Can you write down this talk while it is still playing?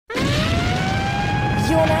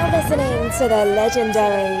You're now listening to the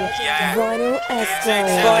legendary Vinyl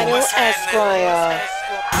Esquire. Vinyl Esquire.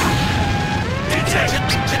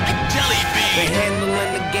 Been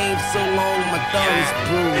handling the game so long, my thumb is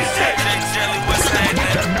bruised.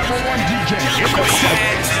 The number one DJ in the South,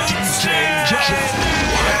 DJ Jelly.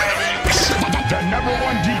 The number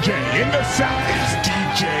one DJ in the South is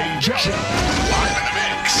DJ Jelly. Live in the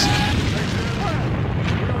mix.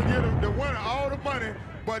 We're gonna give them the winner all the money,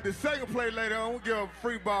 but the second play later on, we'll give them a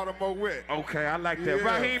free bottle more wet. Okay, I like that. Yeah.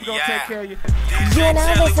 Raheem gonna take care of you. You're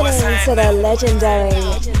now listening to the legendary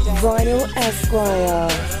Vinyl Esquire.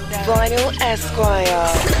 Vinyl Esquire.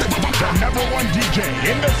 The number one DJ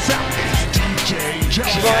in the South is DJ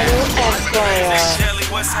Jelly. Vinyl Esquire.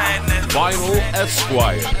 Vinyl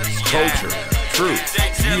Esquire. Culture, truth,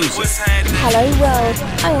 music. Hello world,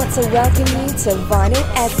 I want to welcome you to Vinyl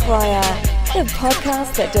Esquire, the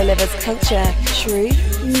podcast that delivers culture,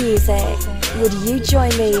 truth, music. Would you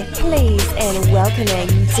join me, please, in welcoming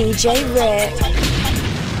DJ Rip?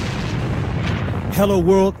 Hello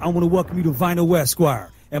world, I want to welcome you to Vinyl Esquire.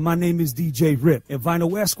 And my name is DJ Rip. And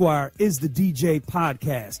Vinyl Esquire is the DJ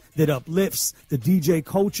podcast that uplifts the DJ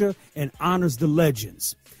culture and honors the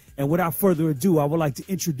legends. And without further ado, I would like to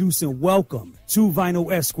introduce and welcome to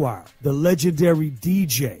Vinyl Esquire, the legendary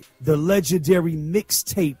DJ, the legendary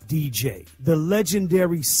mixtape DJ, the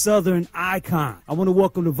legendary Southern icon. I want to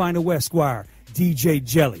welcome to Vinyl Esquire, DJ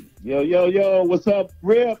Jelly. Yo, what's up,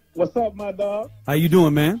 Rip? What's up, my dog? How you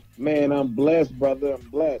doing, man? Man, I'm blessed, brother. I'm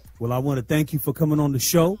blessed. Well, I want to thank you for coming on the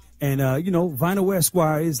show. And, Vinyl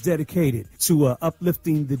Esquire is dedicated to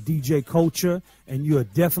uplifting the DJ culture, and you are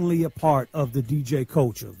definitely a part of the DJ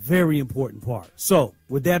culture. Very important part. So,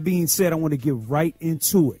 with that being said, I want to get right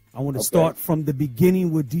into it. I want to start from the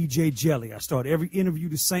beginning with DJ Jelly. I start every interview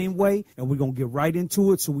the same way, and we're going to get right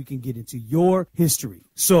into it so we can get into your history.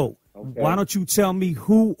 So, why don't you tell me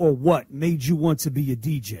who or what made you want to be a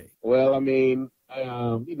DJ? Well, I mean,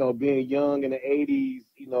 being young in the 80s,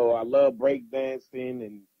 I love breakdancing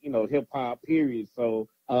and, hip-hop, period. So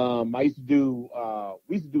we used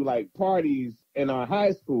to do like parties in our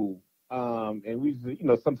high school. And we used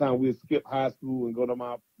to, sometimes we'd skip high school and go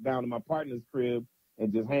down to my partner's crib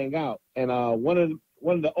and just hang out. And one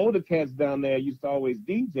of the older cats down there used to always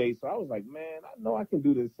DJ. So I was like, man, I know I can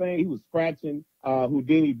do this thing. He was scratching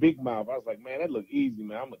Houdini Big Mouth. I was like, man, that look easy,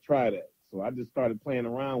 man. I'm going to try that. So I just started playing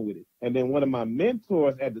around with it. And then one of my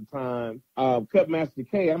mentors at the time, Cutmaster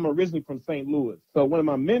K, I'm originally from St. Louis. So one of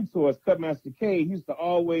my mentors, Cutmaster K, he used to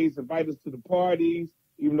always invite us to the parties.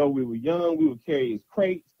 Even though we were young, we would carry his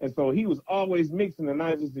crates. And so he was always mixing, and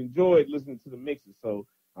I just enjoyed listening to the mixes. So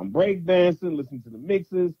I'm breakdancing, listening to the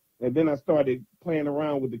mixes, and then I started playing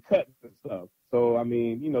around with the cuts and stuff. So, I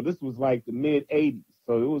mean, this was like the mid-'80s.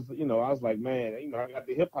 So it was, I was like, man, I got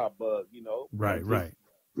the hip-hop bug, Right.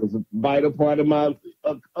 It was a vital part of my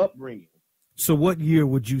upbringing. So what year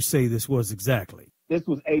would you say this was exactly? This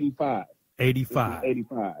was 85. 85.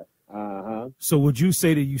 85. Uh-huh. So would you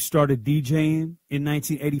say that you started DJing in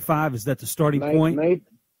 1985? Is that the starting point?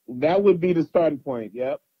 That would be the starting point,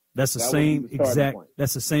 yep. That's the same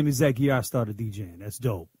exact year I started DJing. That's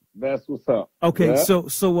dope. That's what's up. Okay, yeah. So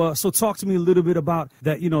talk to me a little bit about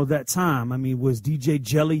that, that time. I mean, was DJ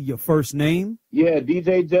Jelly your first name? Yeah,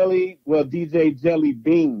 DJ Jelly, DJ Jelly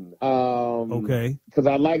Bean. Okay. Because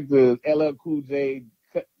I like the LL Cool J,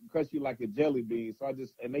 crush you like a jelly bean. So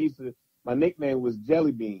my nickname was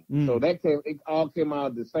Jelly Bean. So it all came out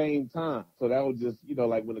at the same time. So that was just,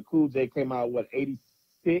 like when the Cool J came out,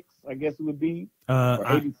 86, I guess it would be? Or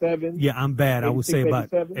 87? Yeah, I'm bad. I would say about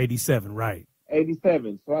 87, right.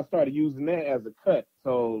 87. So I started using that as a cut.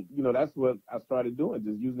 So, that's what I started doing,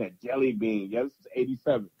 just using that Jelly Bean. Yeah, this is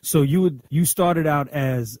 87. So you started out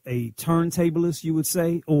as a turntablist, you would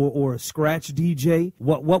say, or a scratch DJ.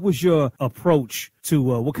 What was your approach to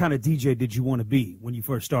what kind of DJ did you want to be when you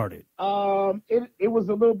first started? It was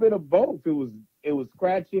a little bit of both. It was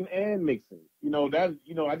scratching and mixing.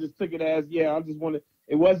 I just took it as, I just want to.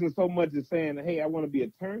 It wasn't so much as saying, hey, I want to be a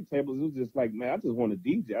turntable. It was just like, man, I just want to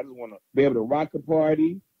DJ. I just want to be able to rock a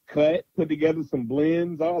party, cut, put together some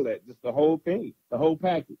blends, all that, just the whole thing, the whole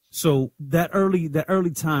package. So that early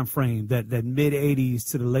time frame, that mid 80s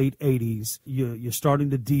to the late 80s, you're starting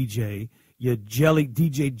to DJ. Your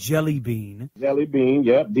DJ Jelly Bean. Jelly Bean,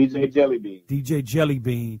 yep, DJ Jelly Bean. DJ Jelly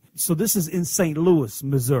Bean. So this is in St. Louis,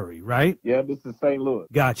 Missouri, right? Yeah, this is St. Louis.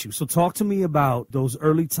 Got you. So talk to me about those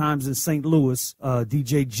early times in St. Louis,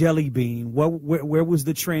 DJ Jelly Bean. Where was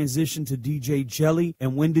the transition to DJ Jelly,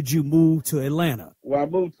 and when did you move to Atlanta? Well, I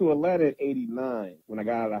moved to Atlanta in 89 when I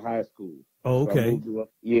got out of high school. Oh, okay. So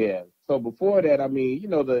So before that, I mean,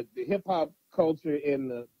 the hip-hop culture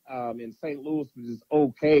in St. Louis was just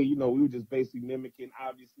okay. You know, we were just basically mimicking,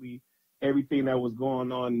 obviously, everything that was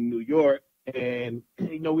going on in New York. And,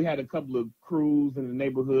 you know, we had a couple of crews in the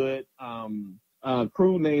neighborhood.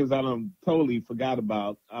 Crew names I totally forgot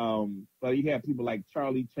about. But you had people like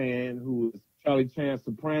Charlie Chan, who was Charlie Chan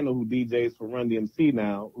Soprano, who DJs for Run DMC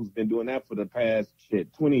now, who's been doing that for the past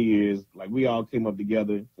 20 years. Like, we all came up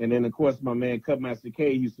together. And then, of course, my man Cutmaster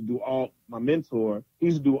K used to do my mentor, he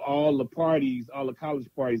used to do all the parties, all the college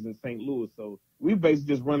parties in St. Louis. So we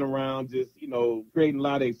basically just run around just, you know, creating a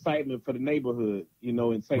lot of excitement for the neighborhood, you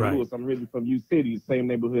know, in St. Louis. I'm really from U City, same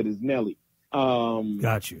neighborhood as Nelly.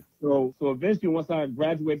 Got you. So eventually, once I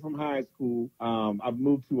graduated from high school, I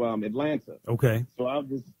moved to Atlanta. Okay. So I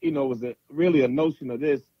was, you know, it was really a notion of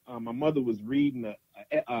this. My mother was reading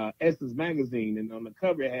a Essence magazine, and on the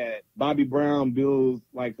cover it had Bobby Brown builds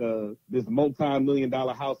like this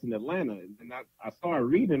multi-million-dollar house in Atlanta. And I started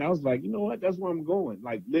reading. I was like, you know what? That's where I'm going.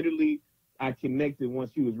 Like, literally, I connected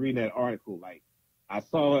once she was reading that article. Like, I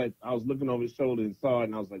saw it. I was looking over his shoulder and saw it,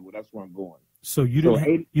 and I was like, well, that's where I'm going. So you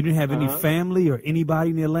didn't have any family or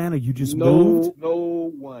anybody in Atlanta? You just moved?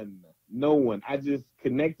 No one. I just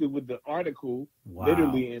connected with the article,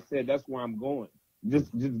 literally, and said, that's where I'm going.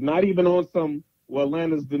 Just not even on some, well,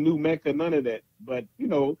 Atlanta's the new Mecca, none of that. But, you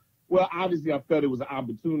know, well, obviously I felt it was an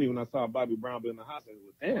opportunity when I saw Bobby Brown building the house. I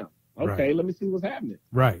was, damn, okay, Let me see what's happening.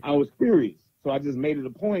 Right. I was curious. So I just made it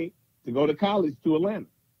a point to go to college to Atlanta.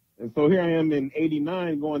 And so here I am in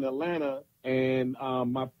 89 going to Atlanta. And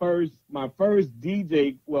my first gig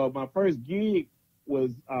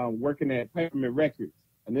was working at Peppermint Records,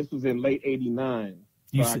 and this was in late '89.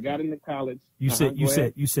 I got into college. You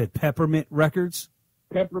said Peppermint Records.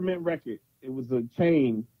 Peppermint Records. It was a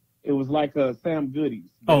chain. It was like a Sam Goodies.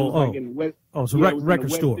 It's a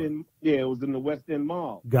record store. It was in the West End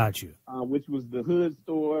Mall. Got you. Which was the hood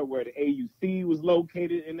store where the AUC was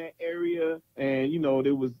located in that area, and you know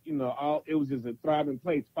there was it was just a thriving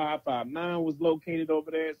place. 559 was located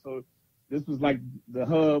over there, so this was like the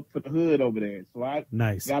hub for the hood over there. So I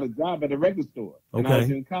got a job at a record store, and I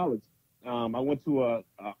was in college. I went to a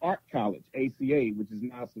art college, ACA, which is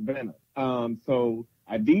now Savannah. So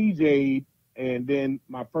I DJ'd. And then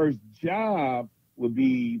my first job would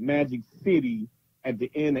be Magic City at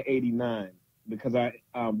the end of '89 because I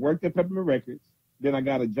worked at Peppermint Records. Then I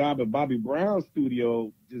got a job at Bobby Brown's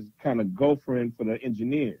studio, just kind of gophering for the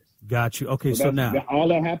engineers. Got you. Okay, so now all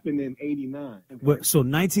that happened in '89. So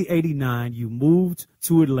 1989, you moved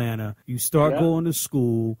to Atlanta. You start going to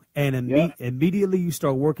school, and immediately you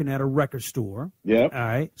start working at a record store. Yeah. All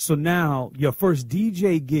right. So now your first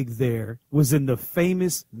DJ gig there was in the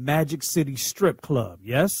famous Magic City Strip Club.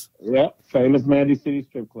 Yes. Yeah, famous Magic City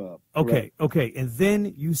Strip Club. Okay. Correct. Okay. And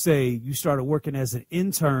then you say you started working as an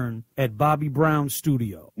intern at Bobby Brown's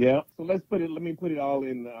studio. Yeah. So let me put it all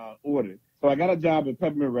in order. So I got a job at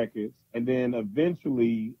Peppermint Records, and then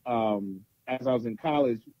eventually, as I was in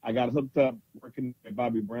college, I got hooked up working at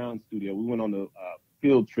Bobby Brown's studio. We went on a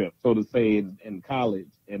field trip, so to say, in college,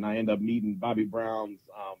 and I ended up meeting Bobby Brown's,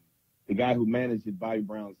 the guy who managed at Bobby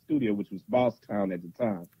Brown's studio, which was Bosstown at the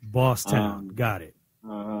time. Bosstown, got it.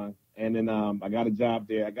 And then I got a job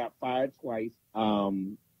there. I got fired twice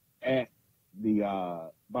at the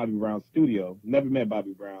Bobby Brown studio. Never met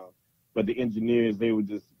Bobby Brown, but the engineers, they were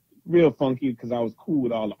just real funky because I was cool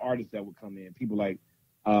with all the artists that would come in. People like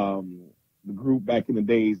the group back in the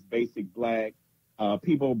days, Basic Black,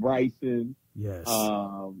 Peebo Bryson, yes,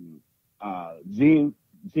 Gene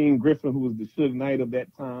Griffin, who was the Suge Knight of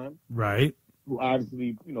that time, right? Who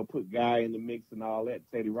obviously put Guy in the mix and all that,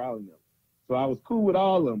 Teddy Riley and them. So I was cool with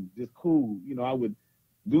all of them, just cool. I would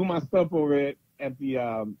do my stuff over at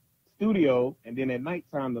the studio, and then at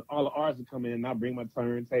nighttime, all the artists would come in, and I'd bring my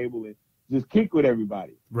turntable and just kick with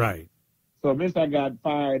everybody. Right. So eventually I got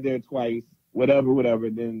fired there twice, whatever.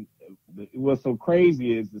 Then what's so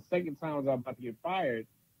crazy is the second time I was about to get fired,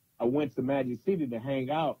 I went to Magic City to hang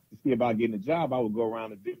out to see about getting a job. I would go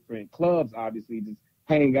around to different clubs, obviously, just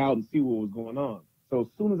hang out and see what was going on. So as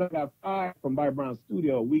soon as I got fired from Bobby Brown's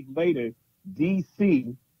studio, a week later,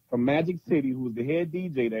 DC from Magic City, who was the head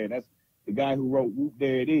DJ there, that's the guy who wrote Whoop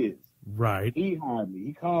There It Is. Right. He hired me.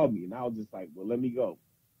 He called me, and I was just like, well, let me go.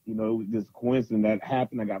 It was just coincidence that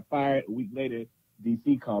happened. I got fired. A week later,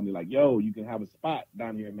 DC called me like, yo, you can have a spot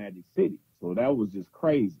down here in Magic City. So that was just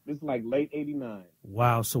crazy. This is like late 89.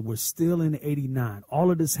 Wow. So we're still in 89.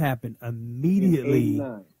 All of this happened immediately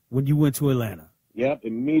when you went to Atlanta. Yep,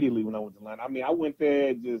 immediately when I went to Atlanta. I mean, I went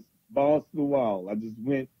there just balls to the wall. I just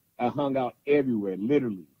went. I hung out everywhere,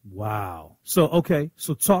 literally. Wow. So, okay.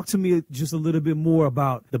 So talk to me just a little bit more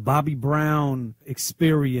about the Bobby Brown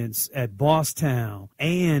experience at Bosstown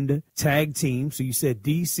and tag team. So you said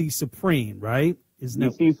DC Supreme, right?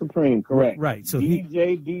 DC Supreme, correct. Right. So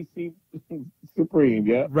DC Supreme,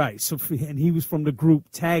 yeah. Right. So, and he was from the group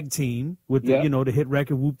Tag Team with the, the hit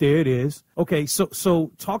record Whoop. There it is. Okay.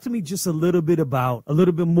 So talk to me just a little bit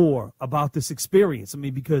more about this experience. I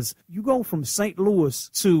mean, because you go from St. Louis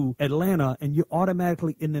to Atlanta and you're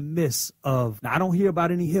automatically in the midst of, now I don't hear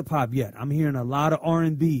about any hip hop yet. I'm hearing a lot of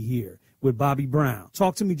R&B here with Bobby Brown.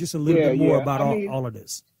 Talk to me just a little bit more about all of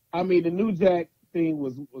this. I mean, the New Jack thing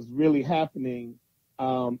was really happening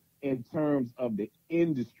in terms of the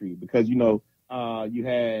industry, because, you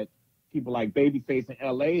had people like Babyface in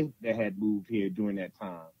L.A. that had moved here during that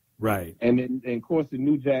time. Right. And then, of course, the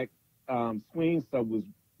New Jack swing stuff was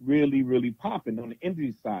really, really popping on the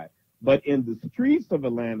industry side. But in the streets of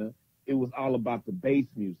Atlanta, it was all about the bass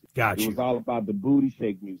music. Gotcha. It was all about the booty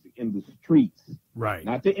shake music in the streets. Right.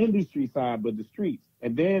 Not the industry side, but the streets.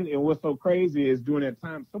 And then, and what's so crazy is during that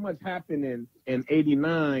time, so much happened in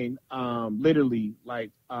 89, literally, like,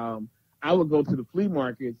 I would go to the flea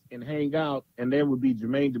markets and hang out, and there would be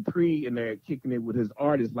Jermaine Dupri in there kicking it with his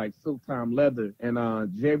artists like Silk Time Leather and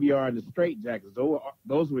JVR and the Straight Jackets.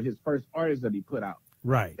 Those were his first artists that he put out.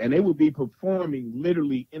 Right. And they would be performing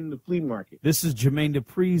literally in the flea market. This is Jermaine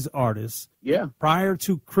Dupri's artist. Yeah. Prior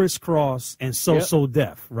to Criss Cross and So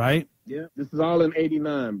Def, right? Yeah. This is all in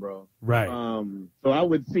 89, bro. Right. So I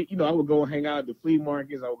would see, I would go hang out at the flea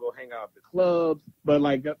markets. I would go hang out at the clubs. But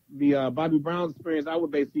like the Bobby Brown experience, I would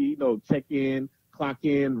basically, check in, clock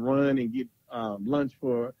in, run, and get lunch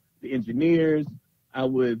for the engineers. I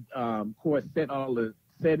would, of course, set all the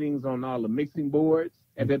settings on all the mixing boards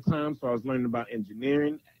at that time. So I was learning about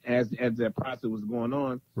engineering as that process was going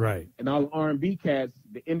on. Right. And all the R&B cats,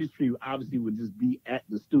 the industry obviously would just be at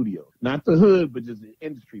the studio. Not the hood, but just the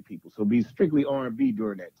industry people. So be strictly R&B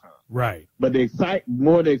during that time. Right. But the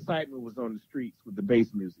excitement was on the streets with the bass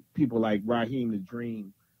music. People like Raheem the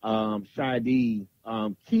Dream, Shy D,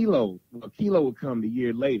 Kilo. Well, Kilo would come the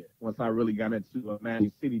year later once I really got into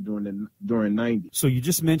Magic City during 90. So you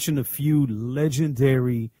just mentioned a few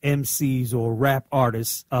legendary MCs or rap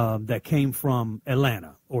artists that came from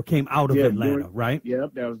Atlanta or came out of Atlanta, right?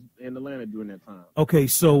 Yep, that was in Atlanta during that time. Okay,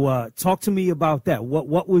 so talk to me about that.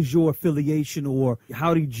 What was your affiliation, or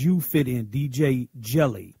how did you fit in, DJ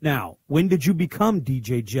Jelly? Now, when did you become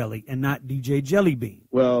DJ Jelly and not DJ Jelly Bean?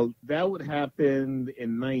 Well, that would happen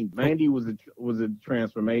in 90. 90 was a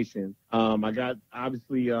transformation. I got,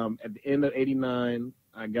 obviously, at the end of 89,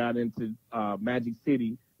 I got into Magic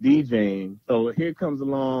City DJing. So here comes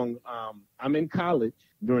along, I'm in college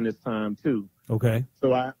during this time, too. Okay.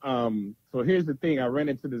 So so here's the thing. I ran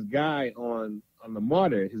into this guy on the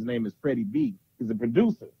Martyr. His name is Freddie B. He's a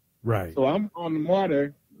producer. Right. So I'm on the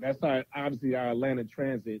Martyr. That's obviously our Atlanta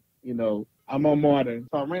Transit. I'm on Martyr.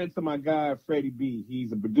 So I ran into my guy, Freddie B.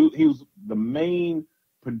 He's a producer. He was the main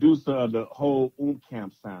producer of the whole Oomp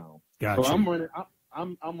Camp sound. Gotcha. So I'm running.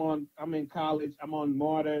 I'm in college. I'm on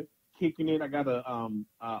Martyr, kicking it. I got a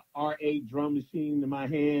R8 drum machine in my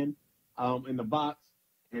hand, in the box.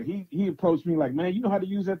 And he approached me like, man, you know how to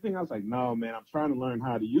use that thing? I was like, no, man, I'm trying to learn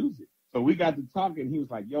how to use it. So we got to talking. He was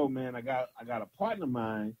like, yo, man, I got a partner of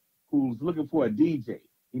mine who's looking for a DJ.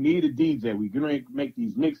 He needed a DJ. We're going to make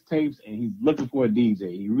these mixtapes, and he's looking for a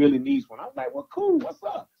DJ. He really needs one. I was like, well, cool, what's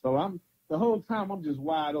up? So the whole time I'm just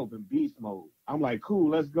wide open, beast mode. I'm like,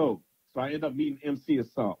 cool, let's go. So I end up meeting MC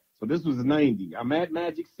Assault. So this was 90. I'm at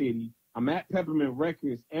Magic City. I'm at Peppermint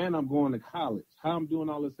Records, and I'm going to college. How I'm doing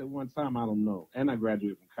all this at one time, I don't know. And I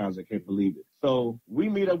graduated from college. I can't believe it. So we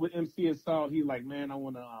meet up with MC Assault. He's like, man, I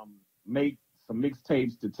want to make some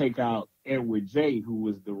mixtapes to take out Edward J., who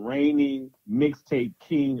was the reigning mixtape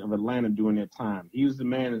king of Atlanta during that time. He was the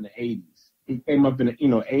man in the 80s. He came up in the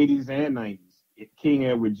 80s and 90s. King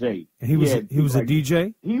Edward J. And he was a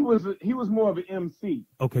DJ? He was more of an MC.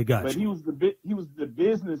 Okay, gotcha. But he was the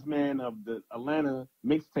businessman of the Atlanta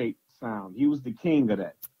mixtape sound. He was the king of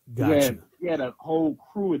that. Gotcha. He had a whole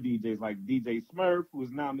crew of DJs like DJ Smurf, who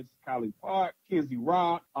is now Mr. Collie Park, Kizzy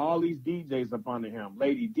Rock, all these DJs up under him.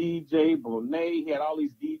 Lady DJ, Bonet, he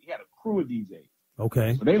had a crew of DJs.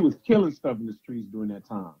 Okay. So they was killing stuff in the streets during that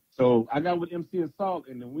time. So I got with MC Assault,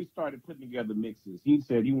 and then we started putting together mixes. He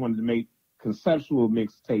said he wanted to make conceptual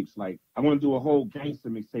mixtapes. Like, I want to do a whole gangster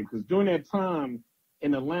mixtape, because during that time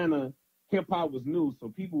in Atlanta, hip-hop was new, so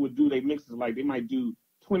people would do their mixes. Like, they might do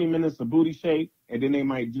 20 minutes of booty shake, and then they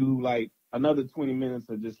might do like another 20 minutes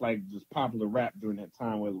of just popular rap during that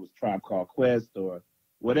time, whether it was Tribe Called Quest or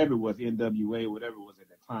whatever it was, NWA, whatever it was at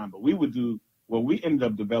that time. But we would do what we ended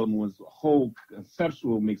up developing was a whole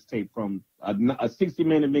conceptual mixtape from a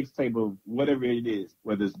 60-minute mixtape of whatever it is,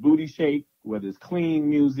 whether it's booty shake, whether it's clean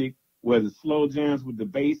music, whether it's slow jams with the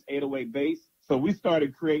bass, 808 bass. So we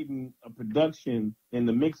started creating a production in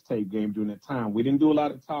the mixtape game during that time. We didn't do a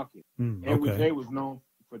lot of talking. Every J was known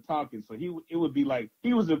for talking. So it would be like,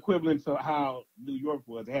 he was equivalent to how New York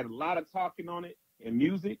was. It had a lot of talking on it and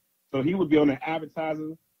music. So he would be on the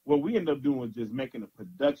advertising. What we ended up doing was just making a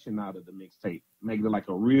production out of the mixtape, making it like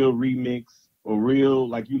a real remix or real,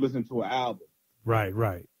 like you listen to an album. Right,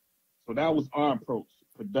 right. So that was our approach,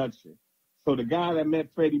 production. So the guy that met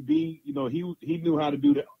Freddie B, you know, he knew how to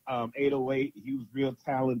do the 808. He was real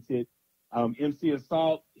talented. MC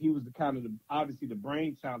Assault, he was obviously the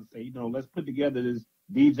brainchild to say, you know, let's put together this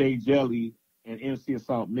DJ Jelly and MC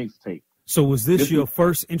Assault mixtape. So was this your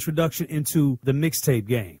first introduction into the mixtape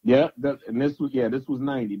game? Yeah, this was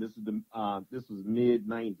 90. This was mid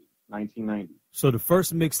 90, 1990. So the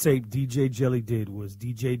first mixtape DJ Jelly did was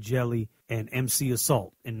DJ Jelly and MC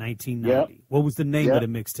Assault in 1990. Yep. What was the name of the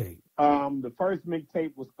mixtape? The first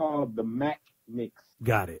mixtape was called the Mac Mix.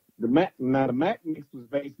 Got it. The Mac Mix was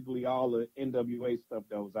basically all the NWA stuff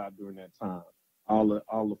that was out during that time, all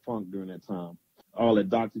the funk during that time, all the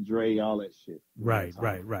Dr. Dre, all that shit. Right.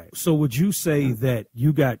 So would you say that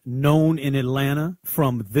you got known in Atlanta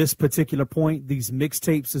from this particular point? These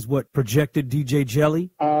mixtapes is what projected DJ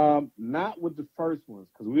Jelly? Not with the first ones,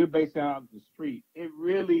 because we were based out of the street.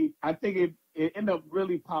 I think it ended up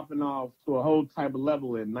really popping off to a whole type of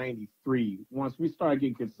level in 93. Once we started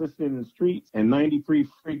getting consistent in the streets, and 93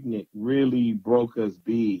 Freaknik really broke us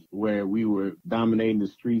big, where we were dominating the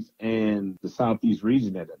streets and the Southeast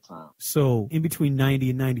region at that time. So in between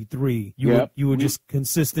 90 and 93, you were just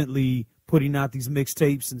consistently putting out these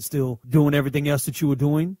mixtapes and still doing everything else that you were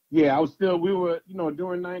doing? Yeah, we were,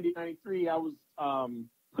 during 90, 93, I was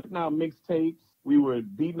putting out mixtapes. We were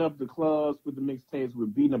beating up the clubs with the mixtapes. We were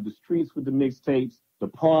beating up the streets with the mixtapes, the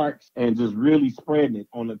parks, and just really spreading it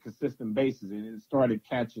on a consistent basis. And it started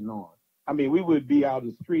catching on. I mean, we would be out in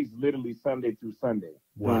the streets literally Sunday through Sunday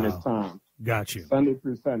during this time. Got you. Sunday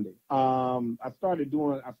through Sunday. I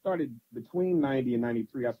started between 90 and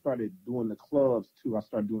 93, I started doing the clubs too. I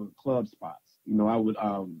started doing club spots. I would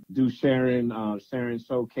do Sharon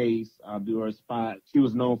Showcase. I'll do her spot. She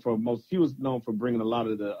was known for bringing a lot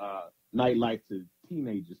of the nightlife to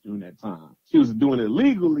teenagers during that time. She was doing it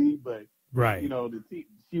legally, but right.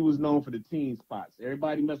 She was known for the teen spots.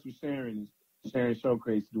 Everybody messed with Sharon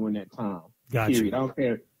Showcase during that time. Gotcha. Period. I don't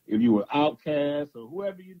care if you were Outkast or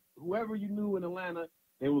whoever you knew in Atlanta,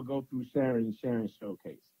 they would go through Sharon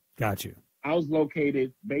Showcase. Got you. I was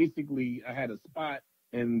located, basically, I had a spot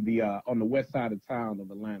in the on the west side of town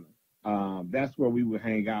of Atlanta. That's where we would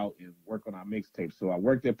hang out and work on our mixtapes. So I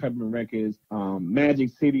worked at Peppermint Records, Magic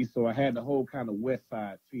City, so I had the whole kind of west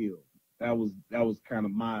side feel. That was kind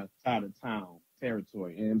of my side of town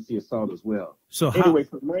territory, and MC Assault as well. So anyway,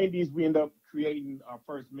 for the 90s, we ended up creating our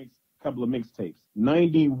first couple of mixtapes.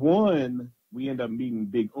 91, we ended up meeting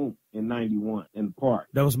Big Oomp in 91 in the park.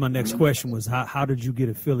 That was my next question, was how did you get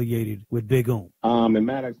affiliated with Big Oomp? In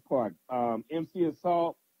Maddox Park. MC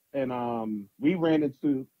Assault, and we ran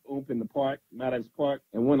into Oomp in the park, Maddox Park,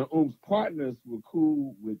 and one of Oomp's partners were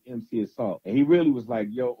cool with MC Assault. And he really was like,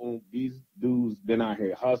 yo, Oomp, these dudes been out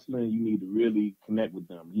here hustling. You need to really connect with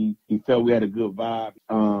them. He felt we had a good vibe.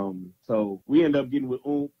 So we ended up getting with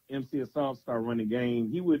Oomp. MC Assault started running game.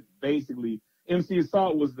 He would basically, MC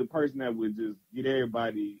Assault was the person that would just get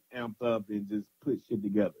everybody amped up and just put shit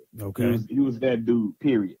together. Okay. He was that dude,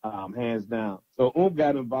 period, hands down. So Oomp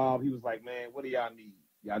got involved. He was like, man, what do y'all need?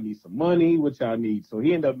 Y'all need some money? What y'all need? So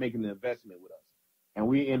he ended up making an investment with us. And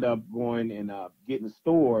we ended up going and getting a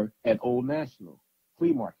store at Old National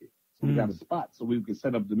Flea Market. So we got a spot so we could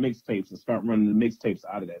set up the mixtapes and start running the mixtapes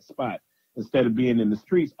out of that spot instead of being in the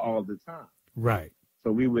streets all the time. Right.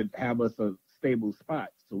 So we would have us a stable spot.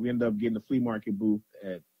 So we ended up getting a flea market booth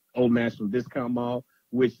at Old National Discount Mall,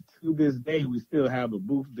 which to this day we still have a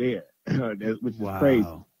booth there, which is crazy.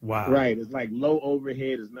 Wow. Right. It's like low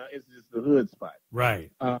overhead. It's just the hood spot.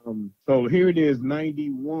 Right. So here it is,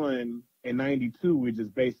 91 and 92. We're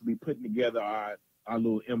just basically putting together our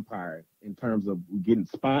little empire in terms of getting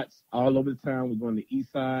spots all over the town. We're going to the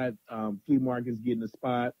east side. Flea market's getting a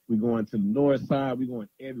spot. We're going to the north side. We're going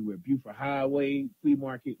everywhere. Buford Highway, flea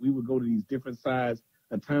market. We would go to these different sides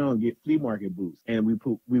of town and get flea market booths, and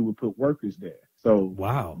we would put workers there. So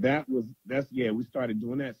wow, we started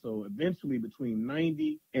doing that. So eventually between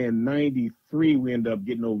 90 and 93, we ended up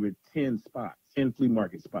getting over 10 flea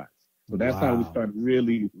market spots. So that's how we started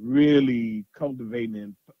really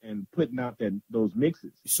cultivating and putting out those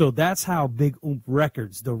mixes. So that's how Big Oomp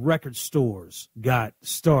Records, the record stores, got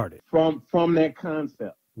started. From that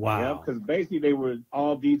concept. Wow. Yeah, because basically they were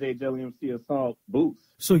all DJ Jelly MC Assault booths.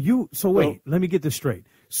 So wait, let me get this straight.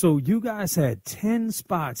 So you guys had 10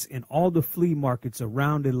 spots in all the flea markets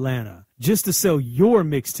around Atlanta just to sell your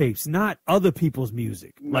mixtapes, not other people's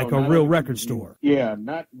music, like a real record store. Yeah,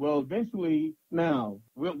 eventually, now,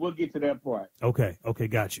 we'll get to that part. Okay,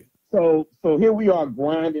 got you. So here we are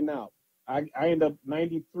grinding out. I end up,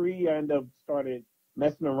 93, started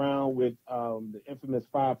messing around with the infamous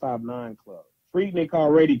 559 Club. Freaknik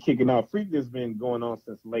already kicking off. Freaknik's been going on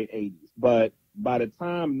since late 80s. But by the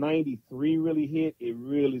time 93 really hit, it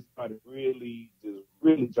really started really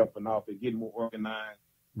jumping off and getting more organized.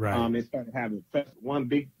 Right. They started having one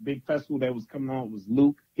big festival that was coming on was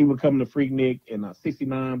Luke. He would come to Freaknik and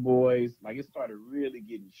 69 Boys. Like, it started really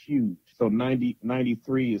getting huge. So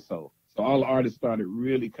 93 or so. So all the artists started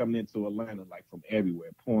really coming into Atlanta, like from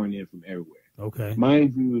everywhere, pouring in from everywhere. Okay.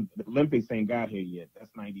 Mind you, the Olympics ain't got here yet.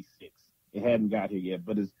 That's 96. It hadn't got here yet,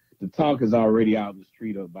 but the talk is already out in the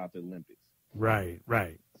street about the Olympics. Right.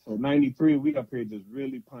 So 93, we up here just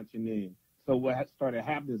really punching in. So what started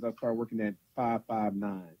happening is I started working at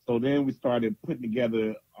 559. So then we started putting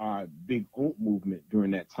together our Big Oomp movement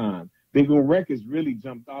during that time. Big Oomp Records really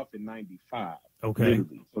jumped off in 95. Okay.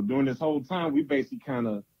 Literally. So during this whole time, we basically kind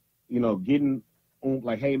of, getting Oomp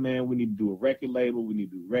like, hey, man, we need to do a record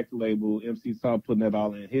label. MC Saw putting that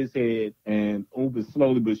all in his head. And Oomp is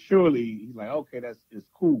slowly but surely, he's like, okay, it's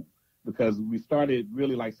cool. Because we started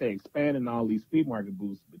really, expanding all these flea market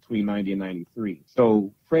booths between 90 and 93.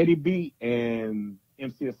 So Freddie B and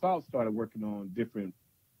MC Assault started working on different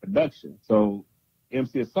production. So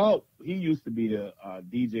MC Assault, he used to be a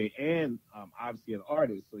DJ and obviously an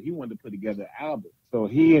artist. So he wanted to put together an album. So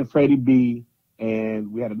he and Freddie B,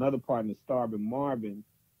 and we had another partner, Starvin Marvin,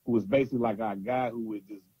 who was basically like our guy who would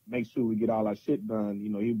just make sure we get all our shit done.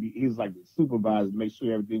 He was like the supervisor to make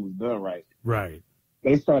sure everything was done right. Right.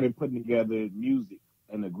 They started putting together music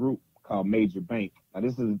in a group called Major Bank. Now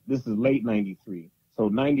this is late 93. So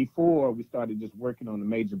 94, we started just working on the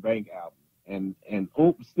Major Bank album. And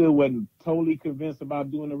Oomp still wasn't totally convinced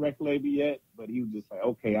about doing a record label yet, but he was just like,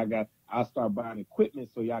 okay, I'll start buying equipment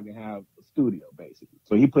so y'all can have a studio, basically.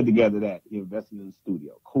 So he put together that. He invested in the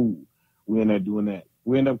studio. Cool. We ended up doing that.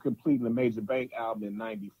 We ended up completing the Major Bank album in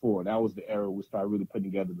 94. That was the era we started really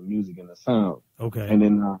putting together the music and the sound. Okay. And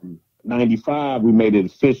then 95, we made it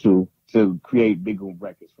official to create Big Oomp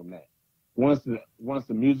Records from that. Once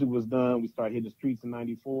the music was done, we started hitting the streets in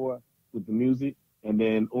 94 with the music. And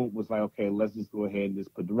then Oomp was like, okay, let's just go ahead and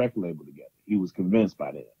just put the record label together. He was convinced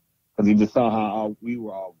by that because he just saw how we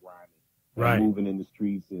were all grinding, and moving in the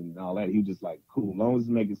streets and all that. He was just like, cool, as long as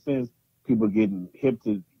it's making sense, people getting hip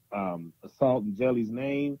to Assault and Jelly's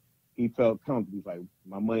name, he felt comfortable. He's like,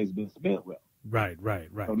 my money's been spent well. Right.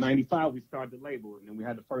 So 95, we started the label, and then we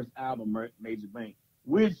had the first album, Major Bank,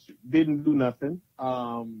 which didn't do nothing,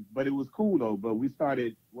 but it was cool though. But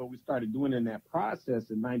what we started doing in that process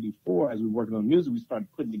in 94, as we were working on music, we started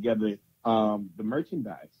putting together the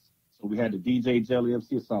merchandise. So we had the DJ Jelly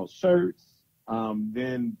MC Assault shirts.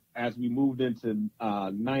 Then as we moved into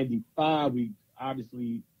 95, we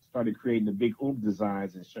obviously started creating the Big Oomp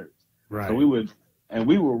designs and shirts. Right. So we would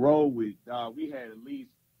roll with, we had at least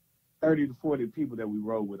 30 to 40 people that we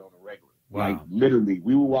rolled with on a regular. Wow. Like literally,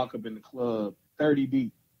 we would walk up in the club, 30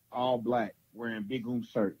 deep, all black, wearing Big Oomp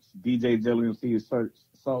shirts, DJ Jelly MC shirts,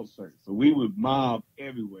 Assault shirts. So we would mob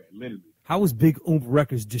everywhere, literally. How was Big Oomp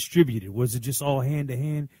Records distributed? Was it just all hand to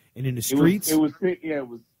hand and in the streets? It was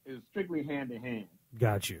strictly hand to hand.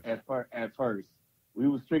 Got you. At first, we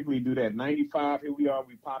would strictly do that. 95, here we are,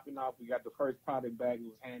 we popping off. We got the first product back. It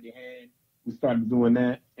was hand to hand. We started doing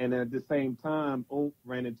that, and at the same time, Oomp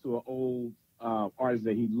ran into an old artist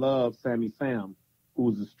that he loved, Sammy Sam, who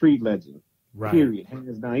was a street legend. Right. Period.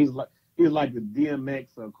 Hands down. He's like the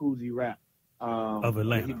DMX or Coogee Rap of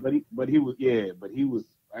Atlanta. But he was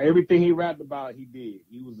everything he rapped about. He did.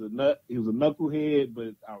 He was a knucklehead,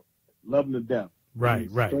 but I love him to death. Right.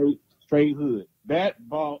 Straight hood. That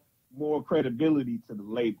brought more credibility to the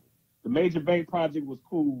label. The Major Bank project was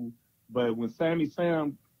cool, but when Sammy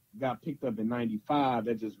Sam got picked up in 95,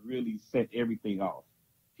 that just really set everything off.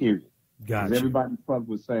 Period. Gotcha. Everybody fucked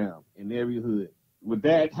with Sam in every hood. With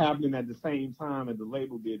that happening at the same time as the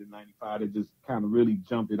label did in 95, it just kind of really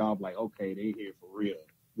jumped it off like, okay, they here for real.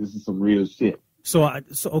 This is some real shit. So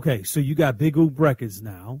you got Big Oomp Records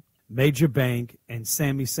now, Major Bank and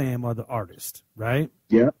Sammy Sam are the artists, right?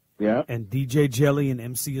 Yeah. And DJ Jelly and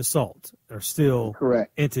MC Assault are still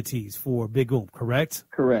Correct. entities for Big Oomp, correct?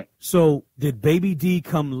 Correct. So did Baby D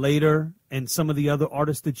come later and some of the other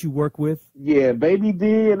artists that you work with? Yeah, Baby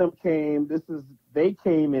D and them came. They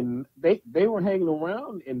came in. They were hanging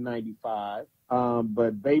around in '95,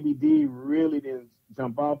 but Baby D really didn't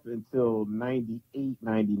jump off until '98,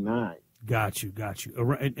 '99. Got you.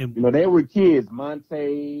 And You know, they were kids.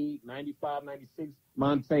 Monte, 95, 96.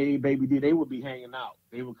 Monte, Baby D, they would be hanging out.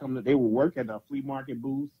 They would work at the flea market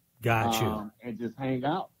booths. got you. And just hang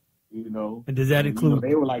out. You know. And does that include? You know,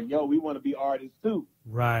 they were like, "Yo, we want to be artists too."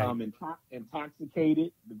 Right.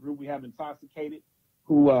 Intoxicated, the group we have, Intoxicated,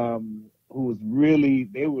 who was really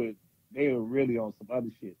they were really on some other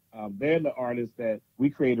shit. They're the artists that we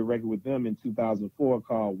created a record with them in 2004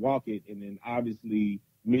 called Walk It, and then obviously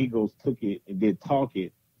Migos took it and did Talk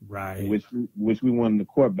It, right? Which we won in the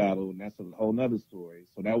court battle, and that's a whole nother story.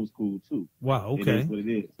 So that was cool too. Wow. Okay. It is what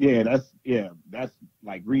it is. That's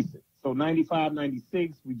like recent. So 95,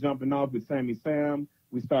 96, we jumping off with Sammy Sam.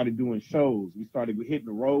 We started doing shows. We started hitting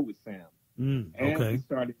the road with Sam. We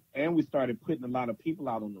started putting a lot of people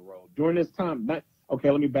out on the road. During this time, let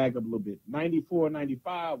me back up a little bit. 94,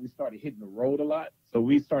 95, we started hitting the road a lot. So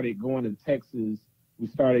we started going to Texas. We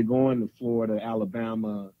started going to Florida,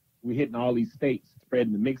 Alabama. We hitting all these states,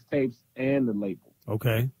 spreading the mixtapes and the label.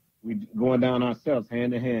 Okay. We going down ourselves,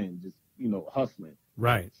 hand in hand, just, hustling.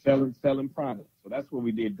 Right. Selling products. So that's what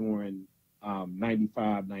we did during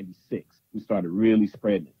 95, 96. We started really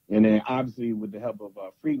spreading it. And then obviously with the help of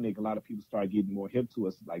Freaknik, a lot of people started getting more hip to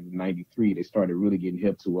us. Like 93, they started really getting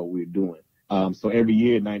hip to what we were doing. So every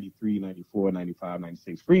year, 93, 94, 95,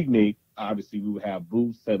 96, Freaknik, obviously we would have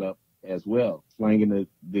booths set up as well, slanging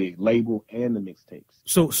the label and the mixtapes.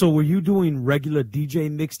 So were you doing regular DJ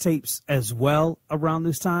mixtapes as well around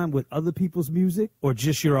this time with other people's music or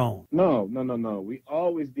just your own? No. We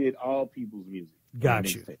always did all people's music.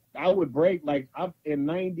 Got you. I would break, in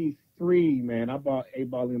 93, man, I bought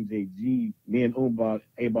A-Ball MJG. Me and Oomp bought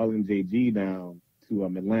A-Ball MJG down to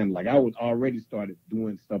Atlanta. I would already started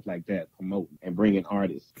doing stuff like that, promoting and bringing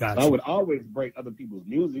artists. Gotcha. So I would always break other people's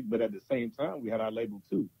music, but at the same time, we had our label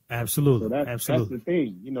too. Absolutely. So Absolutely. That's the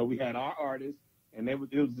thing. We had our artists, and it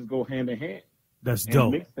would just go hand in hand. That's and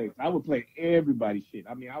dope. Mixtapes. I would play everybody's shit.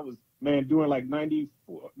 I mean, I was, doing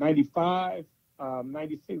 94, 95,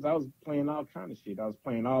 96, I was playing all kind of shit. I was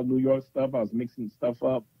playing all New York stuff. I was mixing stuff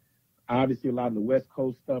up. Obviously, a lot of the West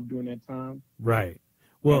Coast stuff during that time. Right.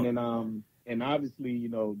 Well, and then, and obviously,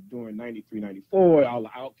 during 93, 94, all the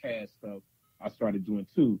Outkast stuff I started doing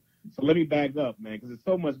too. So let me back up, man, because there's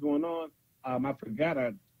so much going on. I forgot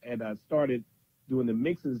I started doing the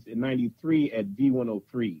mixes in 93 at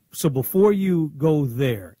V-103. So before you go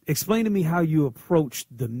there, explain to me how you approached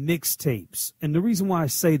the mixtapes. And the reason why I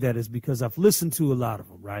say that is because I've listened to a lot of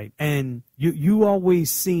them, right? And you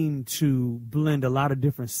always seem to blend a lot of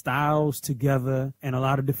different styles together and a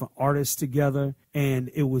lot of different artists together.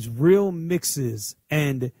 And it was real mixes.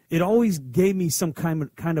 And it always gave me some kind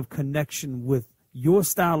of connection with your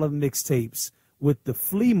style of mixtapes, with the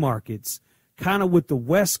flea markets, kind of with the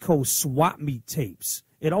West Coast swap meet tapes.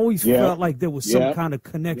 It always felt like there was some kind of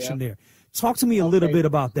connection there. Talk to me a little bit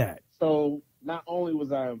about that. So not only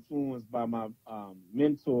was I influenced by my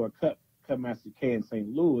mentor, Cutmaster K in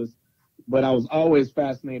St. Louis, but I was always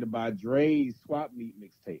fascinated by Dre's swap meet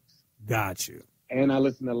mixtapes. Got you. And I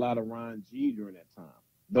listened to a lot of Ron G during that time.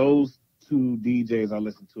 Those two DJs I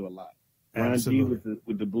listened to a lot. Absolutely. Ron G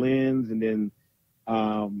with the blends, and then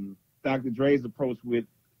Dr. Dre's approach with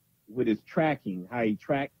his tracking, how he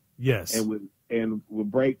tracked, yes, and would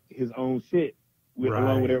break his own shit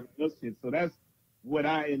along with everything else shit. So that's what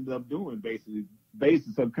I ended up doing, basically,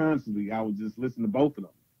 subconsciously. I would just listen to both of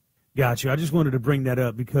them. Got you. I just wanted to bring that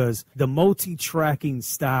up because the multi-tracking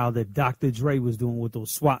style that Dr. Dre was doing with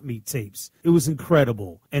those swap meet tapes, it was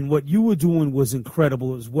incredible. And what you were doing was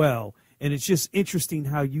incredible as well. And it's just interesting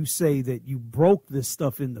how you say that you broke this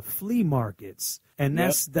stuff in the flea markets. And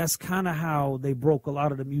that's kind of how they broke a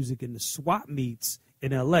lot of the music in the swap meets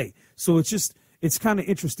in L.A. So it's kind of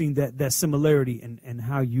interesting that similarity and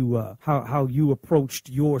how you approached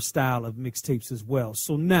your style of mixtapes as well.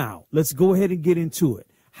 So now let's go ahead and get into it.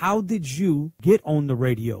 How did you get on the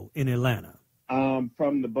radio in Atlanta?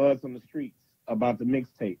 From the buzz on the streets about the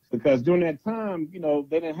mixtapes. Because during that time,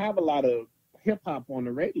 they didn't have a lot of hip-hop on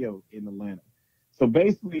the radio in Atlanta. So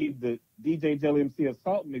basically, the DJ Jelly MC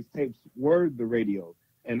Assault mixtapes were the radio.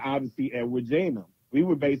 And obviously, Edward J and them. We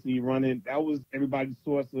were basically running, that was everybody's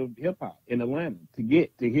source of hip-hop in Atlanta,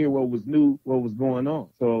 to hear what was new, what was going on.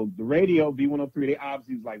 So the radio, V-103, they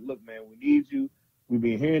obviously was like, look, man, we need you. We've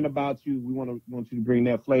been hearing about you. We want you to bring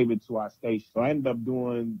that flavor to our station. So I ended up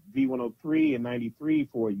doing V-103 in 93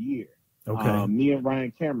 for a year. Okay. Me and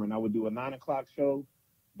Ryan Cameron, I would do a 9 o'clock show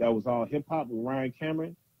that was all hip hop with Ryan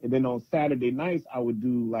Cameron. And then on Saturday nights, I would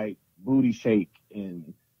do like booty shake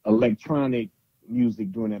and electronic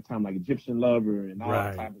music during that time, like Egyptian Lover and all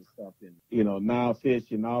that type of stuff. And, you know, Nile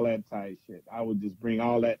Fish and all that type of shit. I would just bring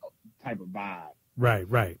all that type of vibe.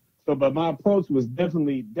 Right. So, but my approach was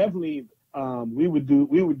definitely, we were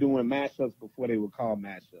doing mashups before they were called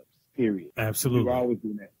mashups, period. Absolutely. We were always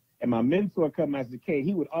doing that. And my mentor, Cutmaster K,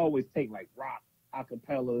 he would always take like rock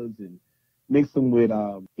acapellas and mix them with,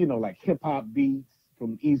 you know, like hip hop beats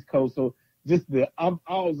from the East Coast. So just I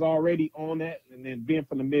was already on that. And then being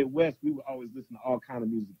from the Midwest, we would always listen to all kind of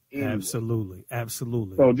music. Anyway.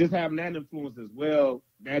 Absolutely. So just having that influence as well,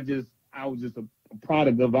 I was just a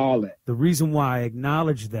product of all that. The reason why I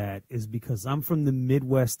acknowledge that is because I'm from the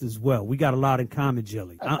Midwest as well. We got a lot in common,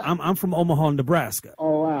 Jilly. I'm from Omaha, Nebraska.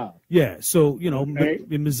 Oh, wow. Yeah, so, you know, Okay.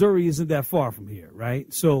 Missouri isn't that far from here,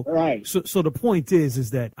 right? So, Right. So the point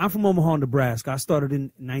is that I'm from Omaha, Nebraska. I started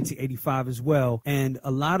in 1985 as well, and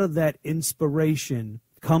a lot of that inspiration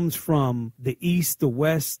comes from the East, the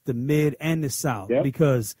West, the Mid, and the South. Yep.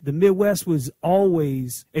 Because the Midwest was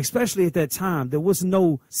always, especially at that time, there was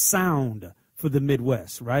no sound for the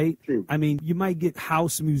Midwest, right? True. I mean, you might get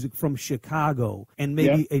house music from Chicago and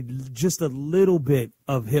maybe just a little bit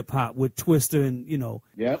of hip hop with Twister and, you know,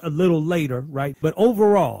 a little later, right? But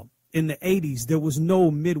overall, in the 80s, there was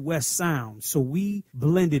no Midwest sound. So we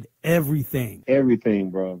blended everything.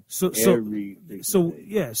 Everything, bro. So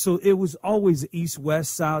it was always East,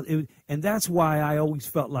 West, South. And that's why I always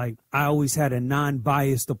felt like I always had a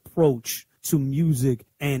non-biased approach to music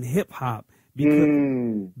and hip hop.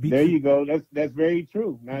 There you go. That's very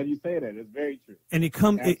true. Now you say that, it's very true. And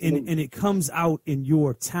it comes out in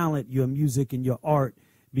your talent, your music, and your art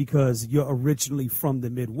because you're originally from the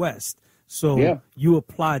Midwest. So you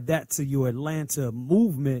applied that to your Atlanta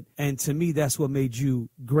movement, and to me, that's what made you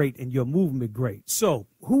great and your movement great. So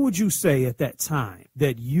who would you say at that time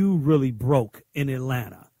that you really broke in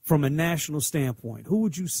Atlanta from a national standpoint? Who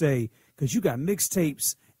would you say, because you got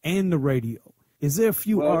mixtapes and the radio? Is there a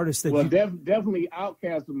few artists that definitely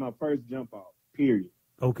Outkast was my first jump off, period.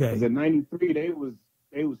 Okay. Because in 93, they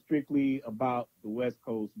was strictly about the West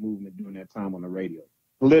Coast movement during that time on the radio,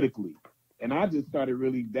 politically. And I just started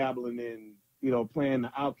really dabbling in, you know, playing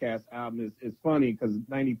the Outkast album. It's funny because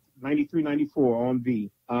 93, 94 on V.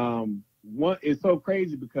 It's so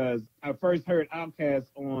crazy because I first heard Outkast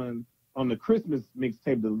on the Christmas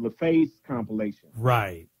mixtape, the LaFace compilation.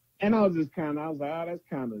 Right. And I was like, oh, that's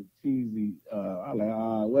kind of cheesy. I was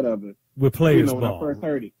like, whatever. With Players Ball. Ball. When I first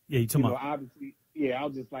heard it. Yeah, you talking about. Obviously, I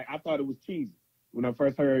was just like, I thought it was cheesy when I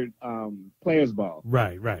first heard Players Ball.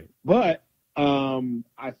 Right. But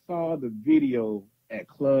I saw the video at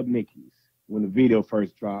Club Mickey's when the video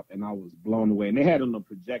first dropped, and I was blown away. And they had it on a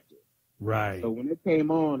projector. Right. So when it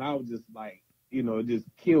came on, I was just like, you know, it just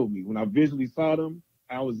killed me. When I visually saw them,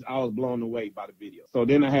 I was blown away by the video. So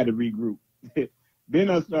then I had to regroup. Then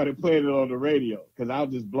I started playing it on the radio because I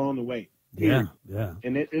was just blown away. Yeah.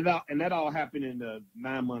 And that all happened in the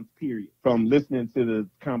 9-month period from listening to the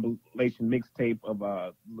compilation mixtape of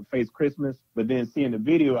LaFace Christmas, but then seeing the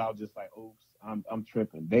video, I was just like, oops, I'm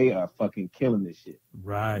tripping. They are fucking killing this shit.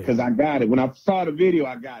 Right. Because I got it. When I saw the video,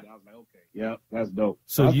 I got it. I was like, okay, yep, that's dope.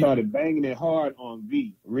 So I started banging it hard on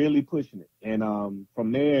V, really pushing it. And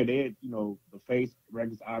from there, they had, you know, LaFace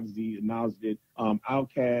Records obviously acknowledged it.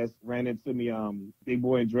 Outkast ran into me. Big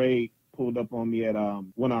Boy and Dre pulled up on me at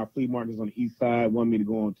one of our flea markets on the east side, wanted me to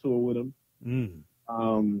go on tour with them.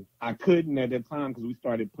 I couldn't at that time because we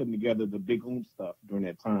started putting together the big Oomp stuff during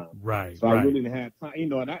that time. Right. So I really didn't have time, you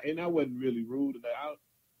know, and I wasn't really rude.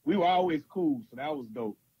 We were always cool, so that was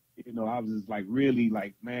dope. You know, I was just like really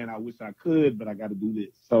like, man, I wish I could, but I got to do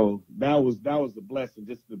this. So that was a blessing,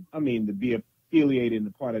 just to be affiliated and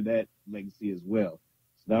a part of that legacy as well.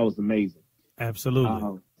 So that was amazing.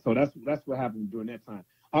 Absolutely. So that's what happened during that time.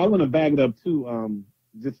 I want to back it up too.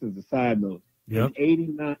 Just as a side note. Yep.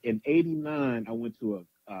 In '89, I went to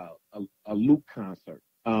a Luke concert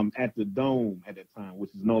at the Dome at that time,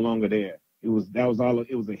 which is no longer there. It was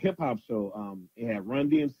a hip hop show. It had Run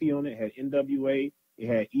DMC on it. It had NWA. It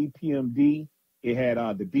had EPMD. It had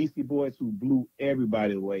the Beastie Boys, who blew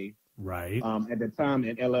everybody away. Right. At the time,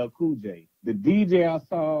 and LL Cool J. The DJ I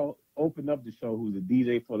saw open up the show, who was the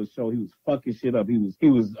DJ for the show, he was fucking shit up. He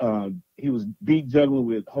was beat juggling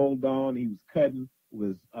with Hold On. He was cutting.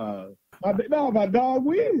 My dog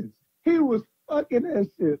Wiz. He was fucking that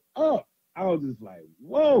shit up. I was just like,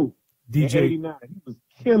 whoa. DJ 89, he was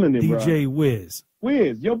killing it, DJ bro. Wiz.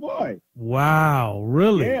 Wiz, your boy. Wow,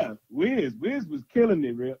 really? Yeah, Wiz was killing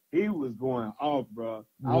it, real. He was going off, bro.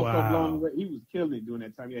 I was so blown away. He was killing it during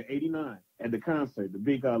that time. Yeah, 89 at the concert, the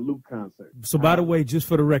big Luke concert. So, by the way, just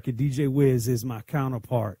for the record, DJ Wiz is my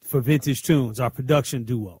counterpart for Vintage Tunes, our production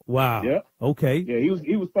duo. Wow. Yep. Okay. Yeah,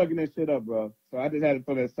 he was fucking that shit up, bro. So I just had to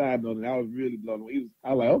throw that side note, and I was really blown away.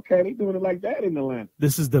 I was like, okay, they doing it like that in Atlanta.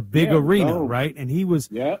 This is the big arena, right? And he was.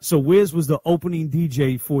 Yeah. So Wiz was the opening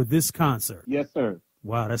DJ for this concert. Yes, sir.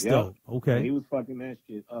 Wow, that's dope. Okay. And he was fucking that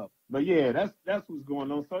shit up. But yeah, that's what's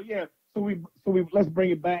going on. So yeah, so we let's bring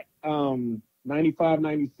it back. 95,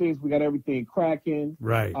 96, we got everything cracking.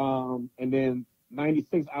 Right. And then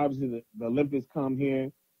 96, obviously the Olympics come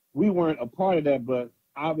here. We weren't a part of that, but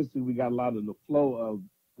obviously we got a lot of the flow of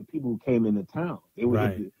the people who came into town. It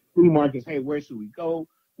was the flea markets. Hey, where should we go?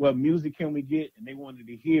 What music can we get? And they wanted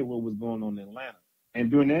to hear what was going on in Atlanta. And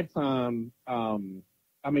during that time,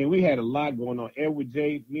 I mean, we had a lot going on. Edward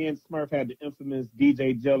J, me and Smurf had the infamous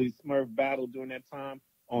DJ Jelly Smurf battle during that time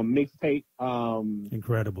on mixtape.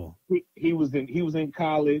 Incredible. He was in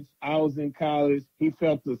college. I was in college. He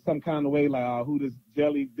felt some kind of way like, who this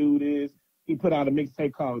Jelly dude is. He put out a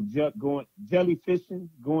mixtape called Going Jellyfishing.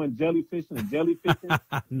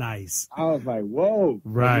 Nice. I was like, whoa.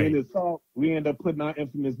 Right. We ended up putting our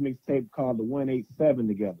infamous mixtape called the 187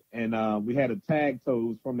 together. And we had a tag toe. It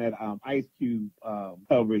was from that Ice Cube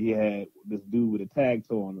cover. He had this dude with a tag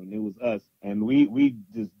toe on him, and it was us. And we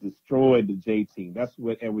just destroyed the J Team. That's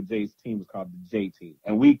what Edward J's team was called, the J Team.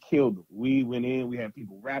 And we killed them. We went in. We had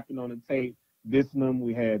people rapping on the tape, dissing them.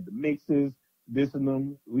 We had the mixes. Dissing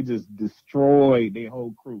them, we just destroyed their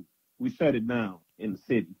whole crew. We shut it down in the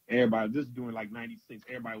city. Everybody, just doing like 96,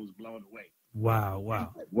 everybody was blown away.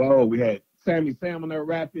 Wow. Whoa, we had Sammy Sam on there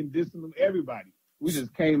rapping, dissing them, everybody. We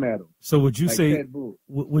just came at them. So would you say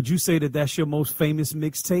that that's your most famous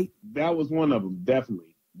mixtape? That was one of them,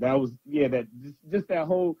 definitely. That was,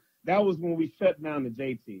 that was when we shut down the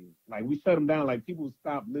J Team. Like, we shut them down. Like, people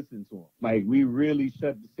stopped listening to them. Like, we really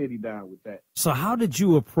shut the city down with that. So how did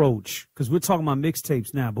you approach, because we're talking about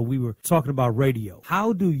mixtapes now, but we were talking about radio.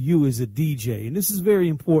 How do you as a DJ, and this is very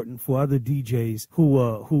important for other DJs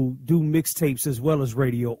who do mixtapes as well as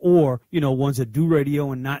radio, or, ones that do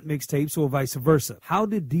radio and not mixtapes, or vice versa. How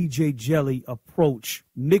did DJ Jelly approach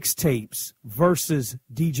mixtapes versus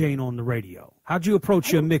DJing on the radio? How'd you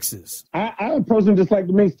approach your mixes? I approach them just like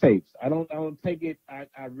the mixtapes. I don't take it. I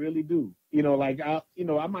really do.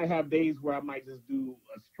 I might have days where I might just do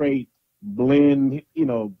a straight blend,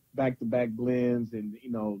 back-to-back blends and,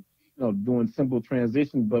 doing simple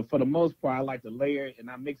transitions. But for the most part, I like to layer it and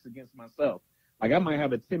I mix against myself. Like, I might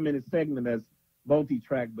have a 10-minute segment that's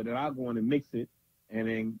multi-track, but then I'll go in and mix it and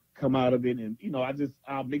then come out of it. And,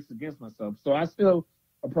 I'll mix against myself. So I still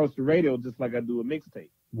approach the radio just like I do a mixtape.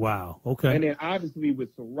 Wow. Okay. And then obviously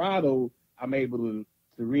with Serato, I'm able to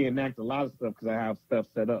reenact a lot of stuff because I have stuff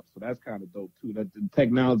set up. So that's kind of dope too. That the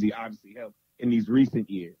technology obviously helped in these recent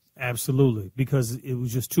years. Absolutely, because it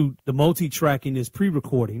was just the multi-tracking is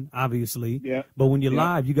pre-recording, obviously. Yeah. But when you're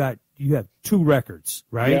live, you have two records,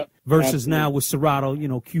 right? Yep. Versus Absolutely. now with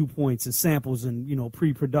Serato, cue points and samples and,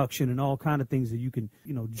 pre-production and all kind of things that you can,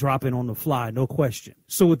 drop in on the fly, no question.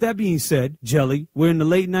 So with that being said, Jelly, we're in the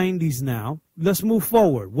late 90s now. Let's move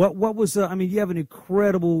forward. What was, you have an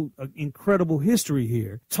incredible history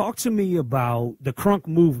here. Talk to me about the crunk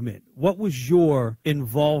movement. What was your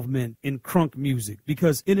involvement in crunk music?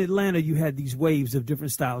 Because in Atlanta, you had these waves of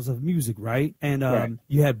different styles of music, right? And right.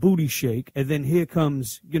 You had Booty Shake, and then here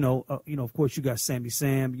comes, of course, you got Sammy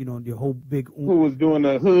Sam, your whole big Oomp. Who was doing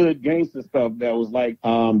the hood gangster stuff that was like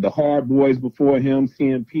the Hard Boys before him,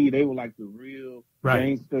 CMP. They were like the real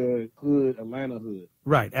gangster hood, Atlanta hood.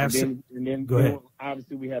 Right, absolutely. And then Go ahead.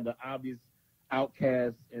 Obviously, we had the obvious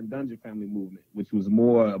Outkast and Dungeon Family movement, which was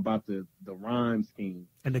more about the rhyme scheme.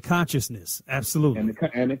 And the consciousness, absolutely. And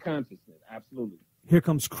the consciousness, absolutely. Here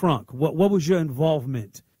comes crunk. What was your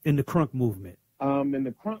involvement in the crunk movement? In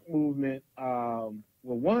the crunk movement,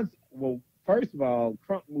 first of all,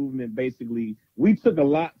 crunk movement, basically, we took a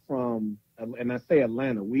lot from, and I say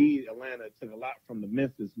Atlanta took a lot from the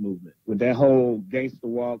Memphis movement with that whole gangster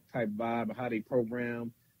walk type vibe, how they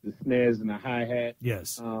program the snares and the hi-hat.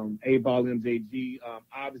 Yes. A-Ball MJG.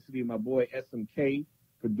 Obviously, my boy SMK,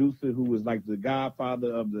 producer, who was like the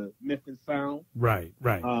godfather of the Memphis sound. Right.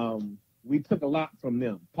 We took a lot from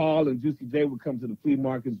them. Paul and Juicy J would come to the flea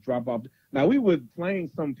markets, drop off. Now, we would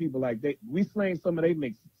slang some people we slang some of their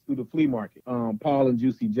mixes through the flea market, Paul and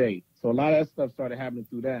Juicy J. So a lot of that stuff started happening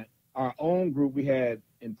through that. Our own group, we had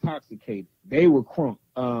Intoxicated. They were crunk.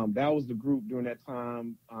 That was the group during that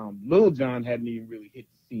time. Lil Jon hadn't even really hit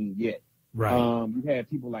the scene yet. Right. You had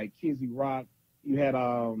people like Kizzy Rock, You had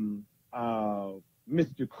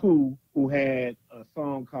Mr. Cool, who had a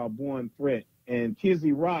song called Born Threat. And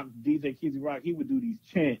Kizzy Rock, DJ Kizzy Rock, he would do these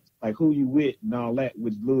chants like "Who You With" and all that,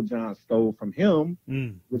 which Lil Jon stole from him,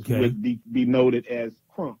 which would be noted as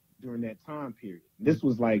crunk during that time period. This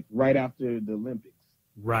was like right after the Olympics.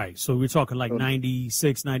 Right. So we're talking like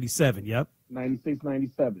 96, 97. Yep. 96,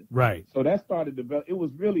 97. Right. So that started develop. It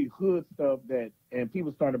was really hood stuff and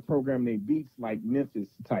people started programming their beats like Memphis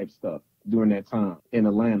type stuff during that time in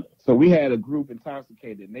Atlanta. So we had a group,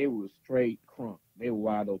 Intoxicated, and they were straight crunk. They were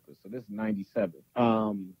wide open. So this is 97.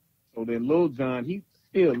 So then Lil Jon,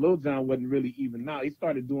 Lil Jon wasn't really even now. He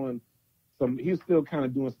started doing he was still kind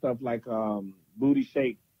of doing stuff like booty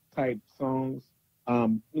shake type songs.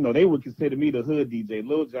 They would consider me the hood DJ.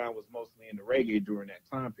 Lil Jon was mostly into reggae during that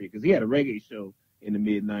time period because he had a reggae show in the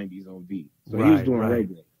mid-90s on V. So he was doing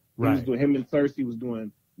reggae. Him and Thirsty was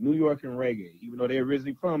doing New York and reggae. Even though they're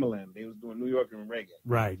originally from Atlanta, they was doing New York and reggae.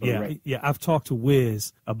 Right, so yeah. Reggae. Yeah, I've talked to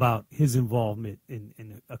Wiz about his involvement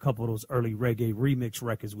in a couple of those early reggae remix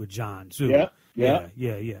records with John, too. Yeah.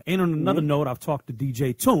 And on another note, I've talked to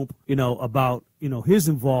DJ Oomp, about, his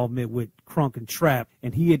involvement with crunk and trap,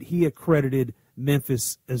 and he accredited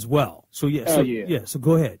Memphis as well. So so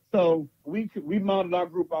go ahead. So we modeled our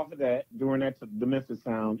group off of that during the Memphis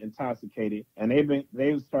sound, Intoxicated, and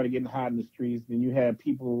they started getting hot in the streets. Then you had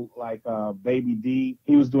people like Baby D.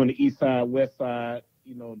 He was doing the East Side, West Side,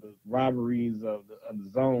 the rivalries of the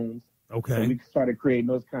zones. Okay. So we started creating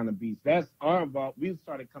those kind of beats. That's our involvement. We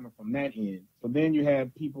started coming from that end. So then you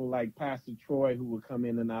had people like Pastor Troy who would come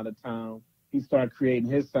in and out of town. He started creating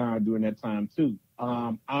his sound during that time too.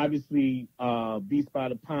 Obviously, Beats by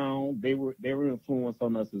the Pound, they were influenced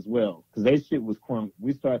on us as well because their shit was crunk.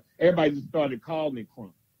 Everybody just started calling it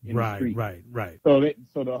crunk in the street. Right. So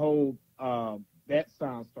the whole that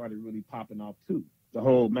sound started really popping off too. The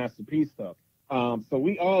whole Master P stuff. So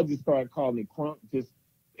we all just started calling it crunk. Just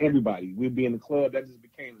everybody. We'd be in the club. That just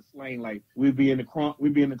became the slang. Like we'd be in the club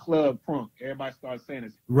crunk. Everybody started saying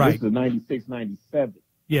it. Right. This is 96, 97.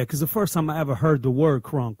 Yeah, because the first time I ever heard the word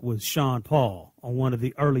crunk was Sean Paul on one of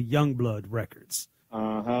the early Youngblood records.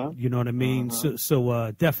 You know what I mean?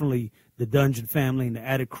 So definitely the Dungeon Family and the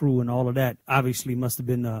Attic Crew and all of that obviously must have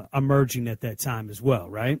been emerging at that time as well,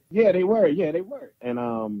 right? Yeah, they were. And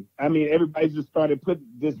everybody just started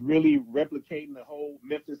really replicating the whole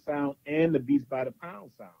Memphis sound and the Beats by the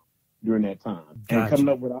Pound sound during that time. Gotcha. And coming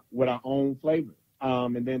up with our own flavor.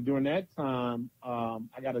 And then during that time,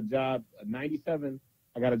 I got a job at 97.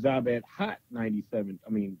 I got a job at Hot 97.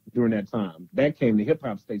 During that time, that came to hip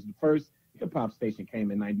hop station. The first hip hop station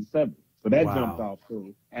came in 97. So that jumped off.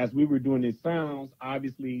 So as we were doing these sounds,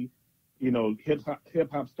 obviously, hip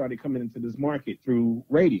hop started coming into this market through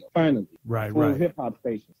radio. Finally, right. Hip hop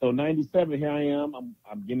station. So 97, here I am.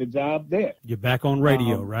 I'm getting a job there. You're back on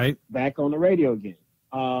radio, right? Back on the radio again.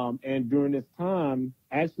 And during this time,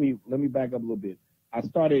 actually, let me back up a little bit. I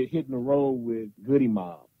started hitting the road with Goody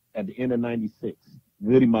Mob at the end of 96.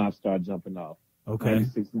 Goody Mob started jumping off. Okay.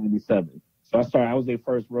 96, 97. So I was their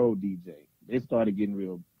first road DJ. They started getting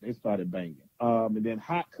real. They started banging. And then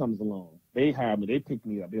Hot comes along. They hired me. They picked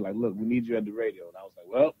me up. They're like, look, we need you at the radio. And I was like,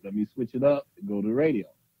 well, let me switch it up and go to the radio.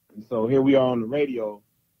 And so here we are on the radio,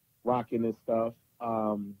 rocking this stuff.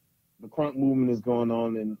 The crunk movement is going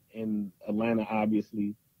on in Atlanta,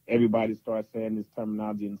 obviously. Everybody starts saying this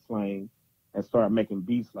terminology and slang and start making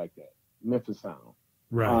beats like that. Memphis sound.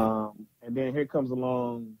 Right. And then here comes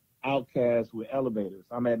along Outkast with Elevators.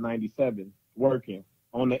 I'm at 97 working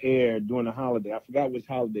on the air during the holiday. I forgot which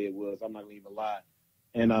holiday it was. I'm not going to even lie.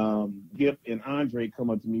 And Gip and Andre come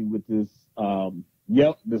up to me with this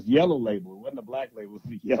yellow label. It wasn't a black label. It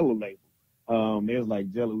was a yellow label. They was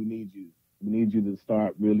like, Jello, we need you. We need you to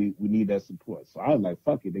start really. We need that support. So I was like,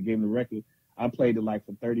 fuck it. They gave me the record. I played it like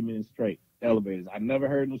for 30 minutes straight. Elevators. I never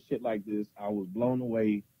heard no shit like this. I was blown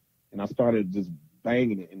away. And I started just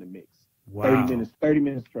banging it in the mix. Wow. 30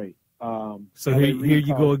 minutes straight. So here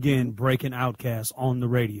you go again, breaking Outkast on the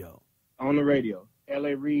radio. On the radio.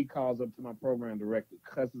 L.A. Reid calls up to my program director,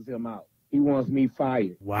 cusses him out. He wants me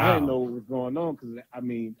fired. Wow. I didn't know what was going on because,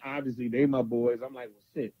 obviously they my boys. I'm like, well,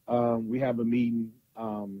 shit. We have a meeting.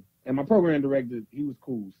 And my program director, he was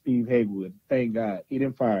cool, Steve Haywood. Thank God. He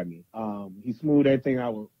didn't fire me. He smoothed everything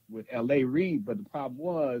out with L.A. Reid, but the problem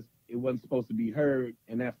was it wasn't supposed to be heard,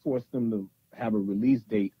 and that forced them to have a release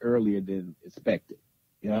date earlier than expected.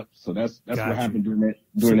 Yeah, so that's what happened during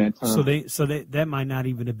that time. So that might not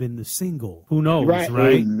even have been the single. Who knows,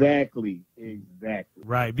 right? Exactly.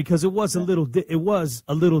 Right, because it was a little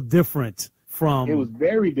different from. It was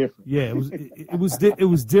very different. Yeah, it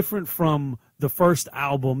was different from the first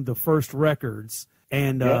album, the first records,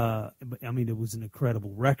 And, I mean, it was an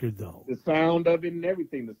incredible record, though. The sound of it and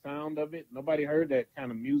everything, the sound of it. Nobody heard that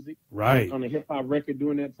kind of music Right. on a hip-hop record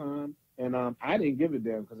during that time. And I didn't give a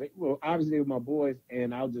damn because, obviously, it was my boys,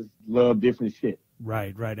 and I just love different shit.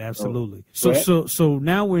 Right, absolutely. So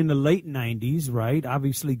now we're in the late 90s, right?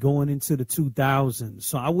 Obviously going into the 2000s.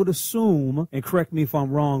 So I would assume, and correct me if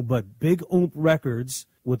I'm wrong, but Big Oomp Records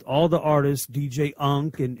with all the artists, DJ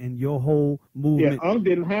Oomp and your whole movement. Yeah, Oomp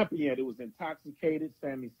didn't happen yet. It was Intoxicated,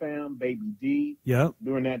 Sammy Sam, Baby D. Yep.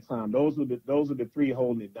 During that time, those are the three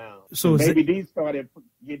holding it down. So Baby D started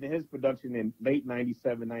getting his production in late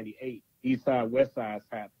 97, 98. East Side, West Side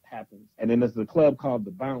happens. And then there's a club called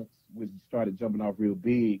The Bounce, which started jumping off real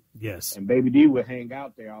big. Yes. And Baby D would hang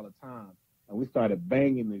out there all the time. And we started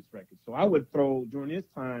banging these records. So I would throw, during this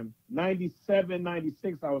time, 97,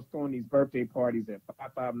 96, I was throwing these birthday parties at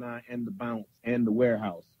 559 and The Bounce and The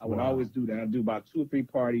Warehouse. I would always do that. I'd do about 2 or 3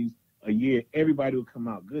 parties a year. Everybody would come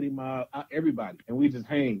out. Goody Mob, everybody. And we just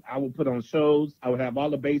hang. I would put on shows. I would have all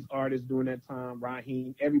the bass artists during that time.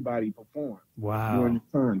 Raheem, everybody perform. Wow. During the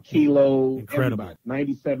time. Kilo, Incredible. everybody.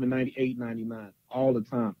 97, 98, 99, all the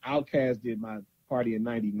time. Outkast did my party in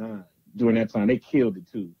 99. During that time, they killed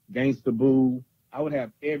it too. Gangsta Boo. I would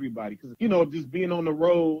have everybody. Because, just being on the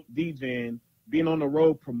road, DJing, being on the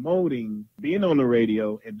road promoting, being on the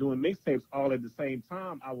radio, and doing mixtapes all at the same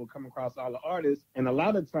time, I would come across all the artists. And a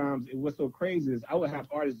lot of times, what's so crazy is I would have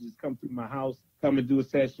artists just come through my house, come and do a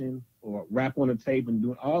session, or rap on a tape and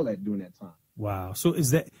doing all that during that time. Wow. So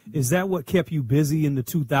is that what kept you busy in the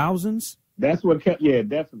 2000s? That's what kept, yeah,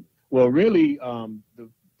 definitely. Well, really, the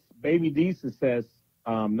Baby D success,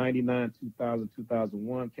 99, 2000,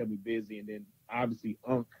 2001 kept me busy. And then obviously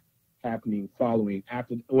Oomp happening following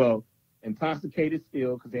after, Intoxicated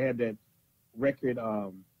still, because they had that record,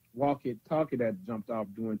 Walk It, Talk It, that jumped off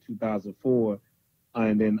during 2004.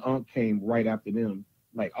 And then Oomp came right after them.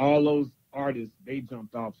 Like all those artists, they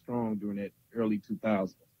jumped off strong during that early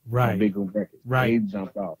 2000s. Right. Big Oomp records. Right. They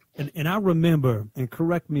jumped off. And I remember, and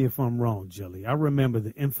correct me if I'm wrong, Jelly, I remember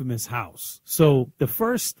the infamous House. So the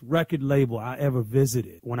first record label I ever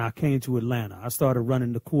visited when I came to Atlanta, I started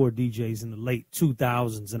running the core DJs in the late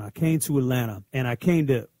 2000s, and I came to Atlanta, and I came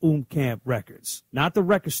to Camp Records. Not the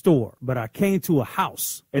record store, but I came to a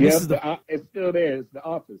house. And Yes, this is it's still there. It's the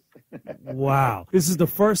office. Wow. This is the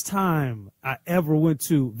first time I ever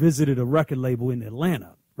visited a record label in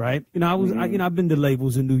Atlanta. Right. I've been to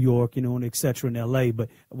labels in New York, and et cetera in LA. But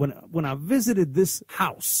when I visited this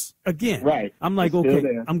house again, right. I'm like,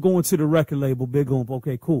 okay, I'm going to the record label, Big Oomp.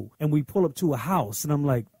 Okay, cool. And we pull up to a house and I'm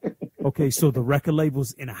like, okay, so the record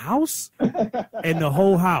label's in a house and the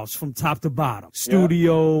whole house from top to bottom,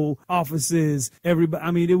 studio, offices, everybody. I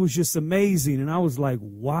mean, it was just amazing. And I was like,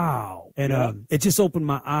 wow. And it just opened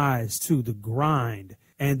my eyes to the grind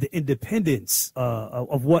and the independence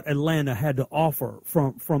of what Atlanta had to offer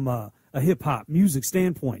from a hip-hop music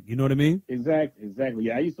standpoint. You know what I mean? Exactly.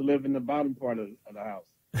 Yeah, I used to live in the bottom part of the house.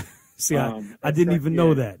 See, I didn't even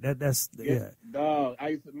know that. That's Dog,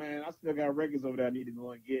 I still got records over there I need to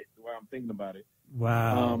go and get while I'm thinking about it.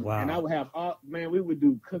 Wow. And I would have, we would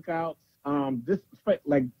do cookouts.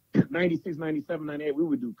 Like 96, 97, 98, we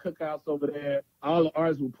would do cookouts over there. All the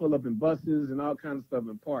artists would pull up in buses and all kinds of stuff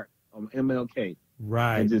in park on MLK.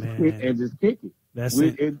 Right, and just kick it. That's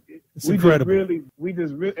it's incredible.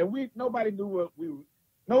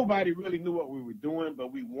 Nobody really knew what we were doing,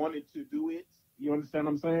 but we wanted to do it. You understand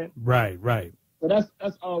what I'm saying? Right. So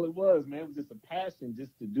that's all it was, man. It was just a passion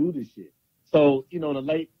just to do this shit. So, in the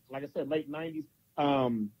late 90s,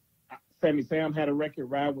 Sammy Sam had a record,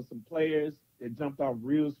 Ride with Some Players. It jumped off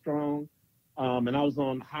real strong. And I was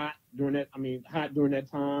on Hot during that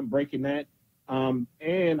time, breaking that.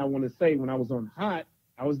 And I want to say when I was on Hot,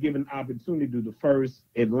 I was given an opportunity to do the first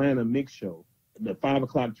Atlanta mix show, the 5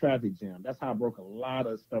 o'clock traffic jam. That's how I broke a lot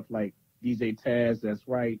of stuff like DJ Taz, That's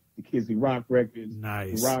Right, the Kizzy Rock records,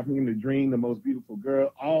 nice. Raheem the Dream, The Most Beautiful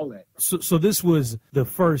Girl, all that. So this was the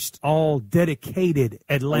first all dedicated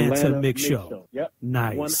Atlanta mix show. Yep.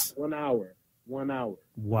 Nice. 1 hour.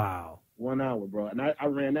 Wow. 1 hour, bro. And I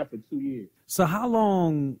ran that for 2 years. So how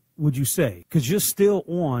long would you say? Because you're still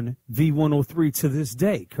on V-103 to this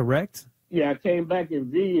day, correct? Yeah, I came back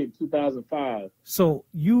in V in 2005. So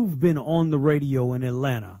you've been on the radio in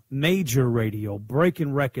Atlanta, major radio,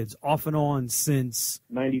 breaking records off and on since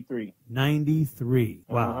 93. 93.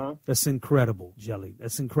 Wow. That's incredible, Jelly.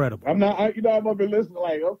 That's incredible. I'm gonna be listening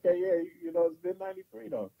like, okay, yeah, it's been 93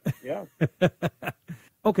 though. Yeah.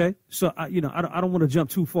 Okay, so I don't want to jump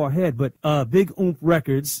too far ahead, but Big Oomp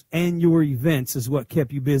Records and your events is what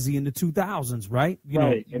kept you busy in the 2000s, right?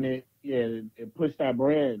 Right, and it pushed our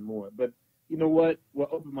brand more. But you know what?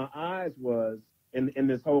 What opened my eyes was in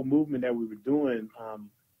this whole movement that we were doing,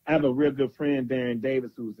 I have a real good friend, Darren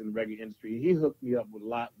Davis, who's in the reggae industry. He hooked me up with a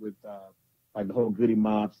lot with like the whole Goody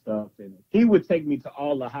Mob stuff, and he would take me to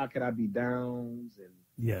all the How Could I Be Downs and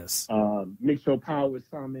Yes. Mix Your Power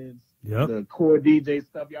Summits, Yep. the core DJ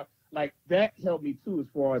stuff, y'all. Like that helped me too as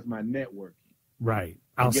far as my networking. Right.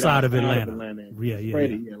 Outside of Atlanta.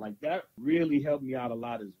 Yeah. Like that really helped me out a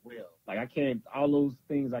lot as well. Like all those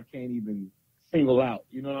things I can't even single out.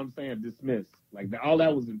 You know what I'm saying? Dismiss. Like all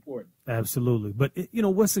that was important. Absolutely. But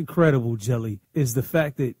what's incredible, Jelly, is the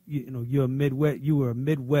fact that you were a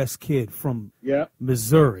Midwest kid from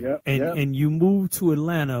Missouri, and you moved to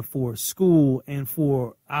Atlanta for school and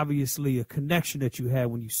for obviously a connection that you had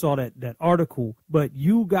when you saw that article. But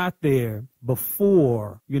you got there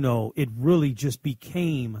before it really just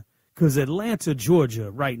became. Because Atlanta, Georgia,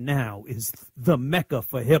 right now is the mecca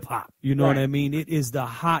for hip hop. You know what I mean? It is the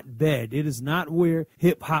hotbed. It is not where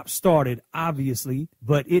hip hop started, obviously,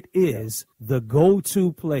 but it is the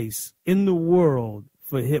go-to place in the world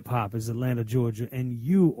for hip hop is Atlanta, Georgia. And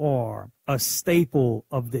you are a staple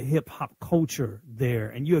of the hip hop culture there.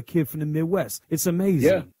 And you're a kid from the Midwest. It's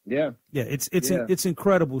amazing. Yeah. It's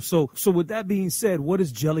incredible. So with that being said, what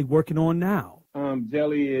is Jelly working on now?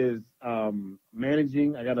 Jelly is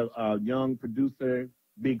managing. I got a young producer,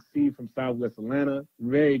 Big C from Southwest Atlanta,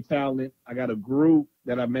 very talented. I got a group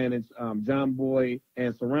that I manage, John Boy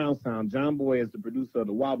and Surround Sound. John Boy is the producer of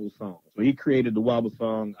the Wobble song. So he created the Wobble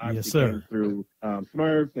song. Yes, sir. Came through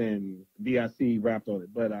Smurf and DIC rapped on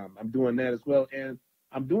it. But I'm doing that as well. And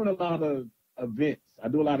I'm doing a lot of events. I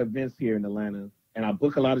do a lot of events here in Atlanta. And I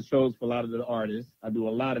book a lot of shows for a lot of the artists. I do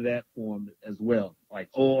a lot of that for them as well, like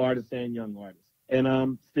old artists and young artists. And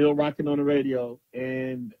I'm still rocking on the radio.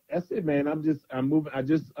 And that's it, man. I'm moving. I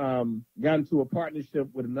just got into a partnership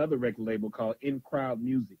with another record label called In Crowd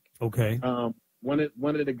Music. Okay. One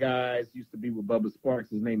of the guys used to be with Bubba Sparks.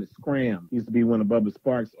 His name is Scram. He used to be one of Bubba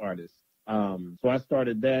Sparks' artists. So I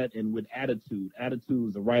started that, and with Attitude. Attitude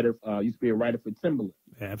is a writer. Used to be a writer for Timbaland.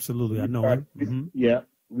 Absolutely, I know him. Mm-hmm. Yeah.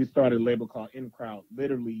 We started a label called In Crowd.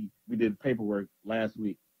 Literally, we did paperwork last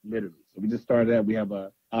week. Literally. So we just started that. We have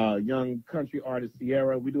a young country artist,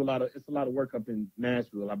 Sierra. We do it's a lot of work up in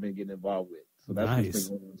Nashville I've been getting involved with. So that's nice. What's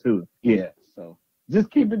been going on too. Yeah. So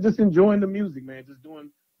just enjoying the music, man. Just doing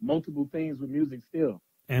multiple things with music still.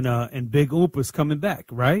 And Big Oomp is coming back,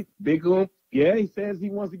 right? Big Oomp, yeah, he says he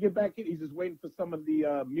wants to get back in. He's just waiting for some of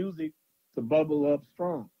the music to bubble up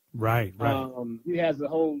strong. Right. He has a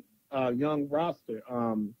whole young roster.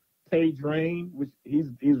 Tay Drain, which he's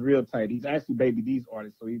real tight. He's actually Baby D's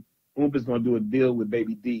artist, so Oomp is going to do a deal with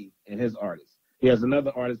Baby D and his artist. He has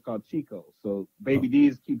another artist called Chico, so Baby D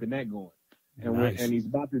is keeping that going. And nice. And he's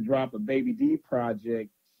about to drop a Baby D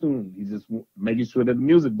project soon. He's just making sure that the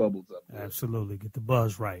music bubbles up. Absolutely, get the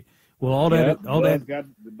buzz right. Well, the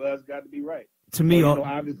buzz got to be right. To me,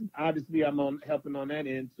 obviously, I'm helping on that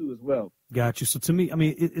end too as well. Got you. So to me, I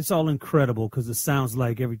mean, it's all incredible because it sounds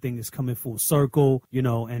like everything is coming full circle,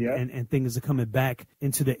 and things are coming back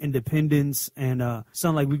into the independence, and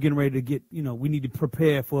sound like we're getting ready to get, we need to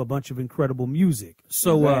prepare for a bunch of incredible music.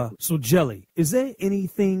 So, exactly. So Jelly, is there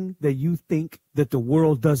anything that you think that the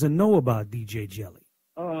world doesn't know about DJ Jelly?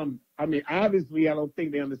 I mean, obviously, I don't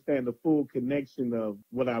think they understand the full connection of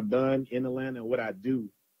what I've done in Atlanta and what I do.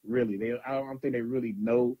 Really, I don't think they really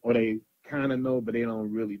know, or they kind of know, but they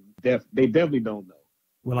don't really. They definitely don't know.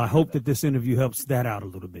 Well, I hope that this interview helps that out a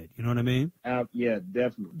little bit. You know what I mean? Yeah,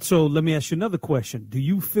 definitely. So let me ask you another question. Do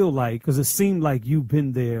you feel like, because it seemed like you've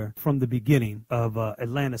been there from the beginning of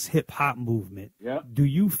Atlanta's hip-hop movement. Yeah. Do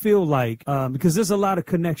you feel like, because there's a lot of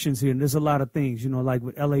connections here, and there's a lot of things, like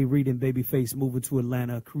with L.A. Reid and Babyface moving to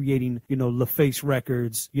Atlanta, creating, LaFace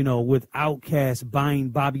Records, with Outkast buying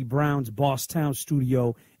Bobby Brown's Bosstown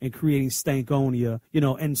studio and creating Stankonia,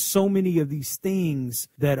 and so many of these things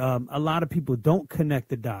that a lot of people don't connect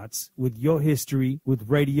the dots with your history, with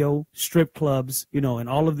radio, strip clubs, and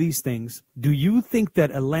all of these things. Do you think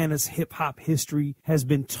that Atlanta's hip-hop history has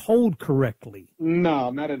been told correctly? No,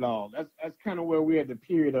 not at all. That's kind of where we're at the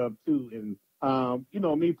period of, too.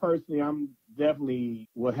 And, me personally, I'm definitely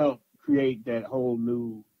will help create that whole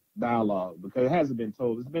new dialogue because it hasn't been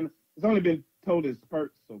told. It's only been told in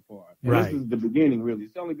spurts so far. And right. This is the beginning, really.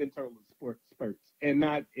 It's only been told in spurts and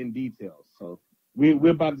not in detail. So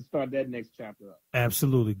we're about to start that next chapter up.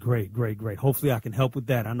 Absolutely. Great. Hopefully I can help with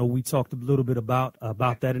that. I know we talked a little bit about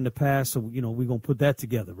that in the past, so, we're going to put that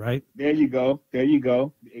together, right? There you go.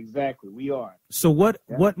 Exactly. We are. So what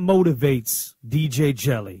motivates DJ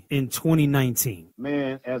Jelly in 2019?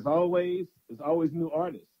 Man, as always, it's always new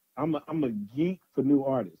artists. I'm a geek for new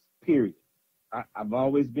artists, period. I've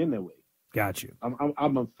always been that way. Got you.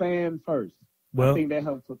 I'm a fan first. I think that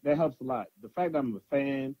helps. That helps a lot. The fact that I'm a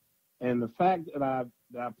fan, and the fact that I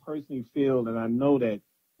personally feel, and I know that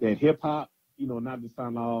hip hop, not to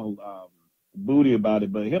sound all booty about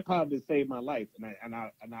it, but hip hop has saved my life, and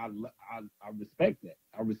I respect that.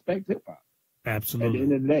 I respect hip hop. Absolutely. At the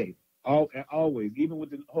end of the day, always, even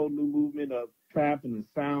with the whole new movement of trap and the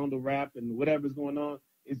sound of rap and whatever's going on,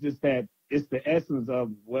 it's just that it's the essence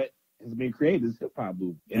of what has been created, this hip hop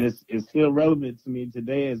movement, and it's still relevant to me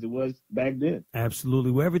today as it was back then.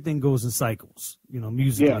 Absolutely. Well, everything goes in cycles,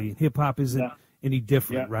 musically. Yeah. Hip hop isn't any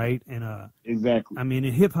different, right? And exactly. I mean,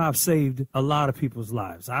 and hip hop saved a lot of people's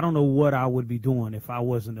lives. I don't know what I would be doing if I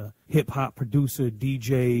wasn't a hip hop producer,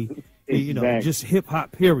 DJ. Exactly. Just hip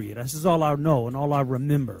hop, period. This is all I know and all I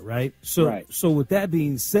remember, right? So with that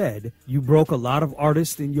being said, you broke a lot of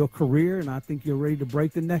artists in your career, and I think you're ready to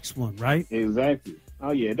break the next one, right? Exactly.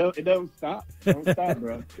 Oh, yeah. It don't stop. Don't stop,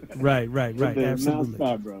 bro. Right. Absolutely. Don't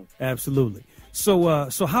stop, bro. Absolutely.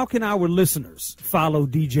 So how can our listeners follow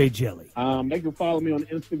DJ Jelly? They can follow me on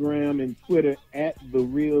Instagram and Twitter at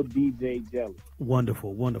 @TheRealDJJelly.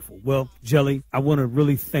 Wonderful. Well, Jelly, I want to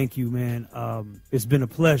really thank you, man. It's been a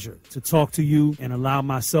pleasure to talk to you and allow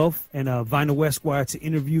myself and Vinyl Esquire to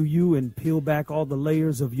interview you and peel back all the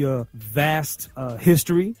layers of your vast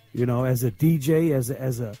history, as a DJ,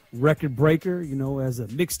 as a record breaker, as a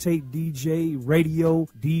mixtape DJ, radio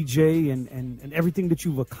DJ, and everything that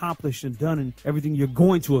you've accomplished and done and everything you're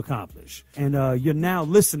going to accomplish. And you're now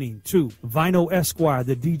listening to Vinyl Esquire,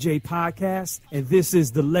 the DJ podcast, and this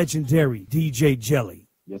is the legendary DJ Jelly.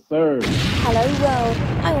 Yes, sir. Hello world,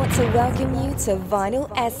 I want to welcome you to Vinyl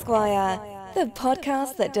Esquire, the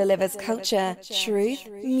podcast that delivers culture, truth,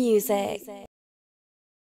 music.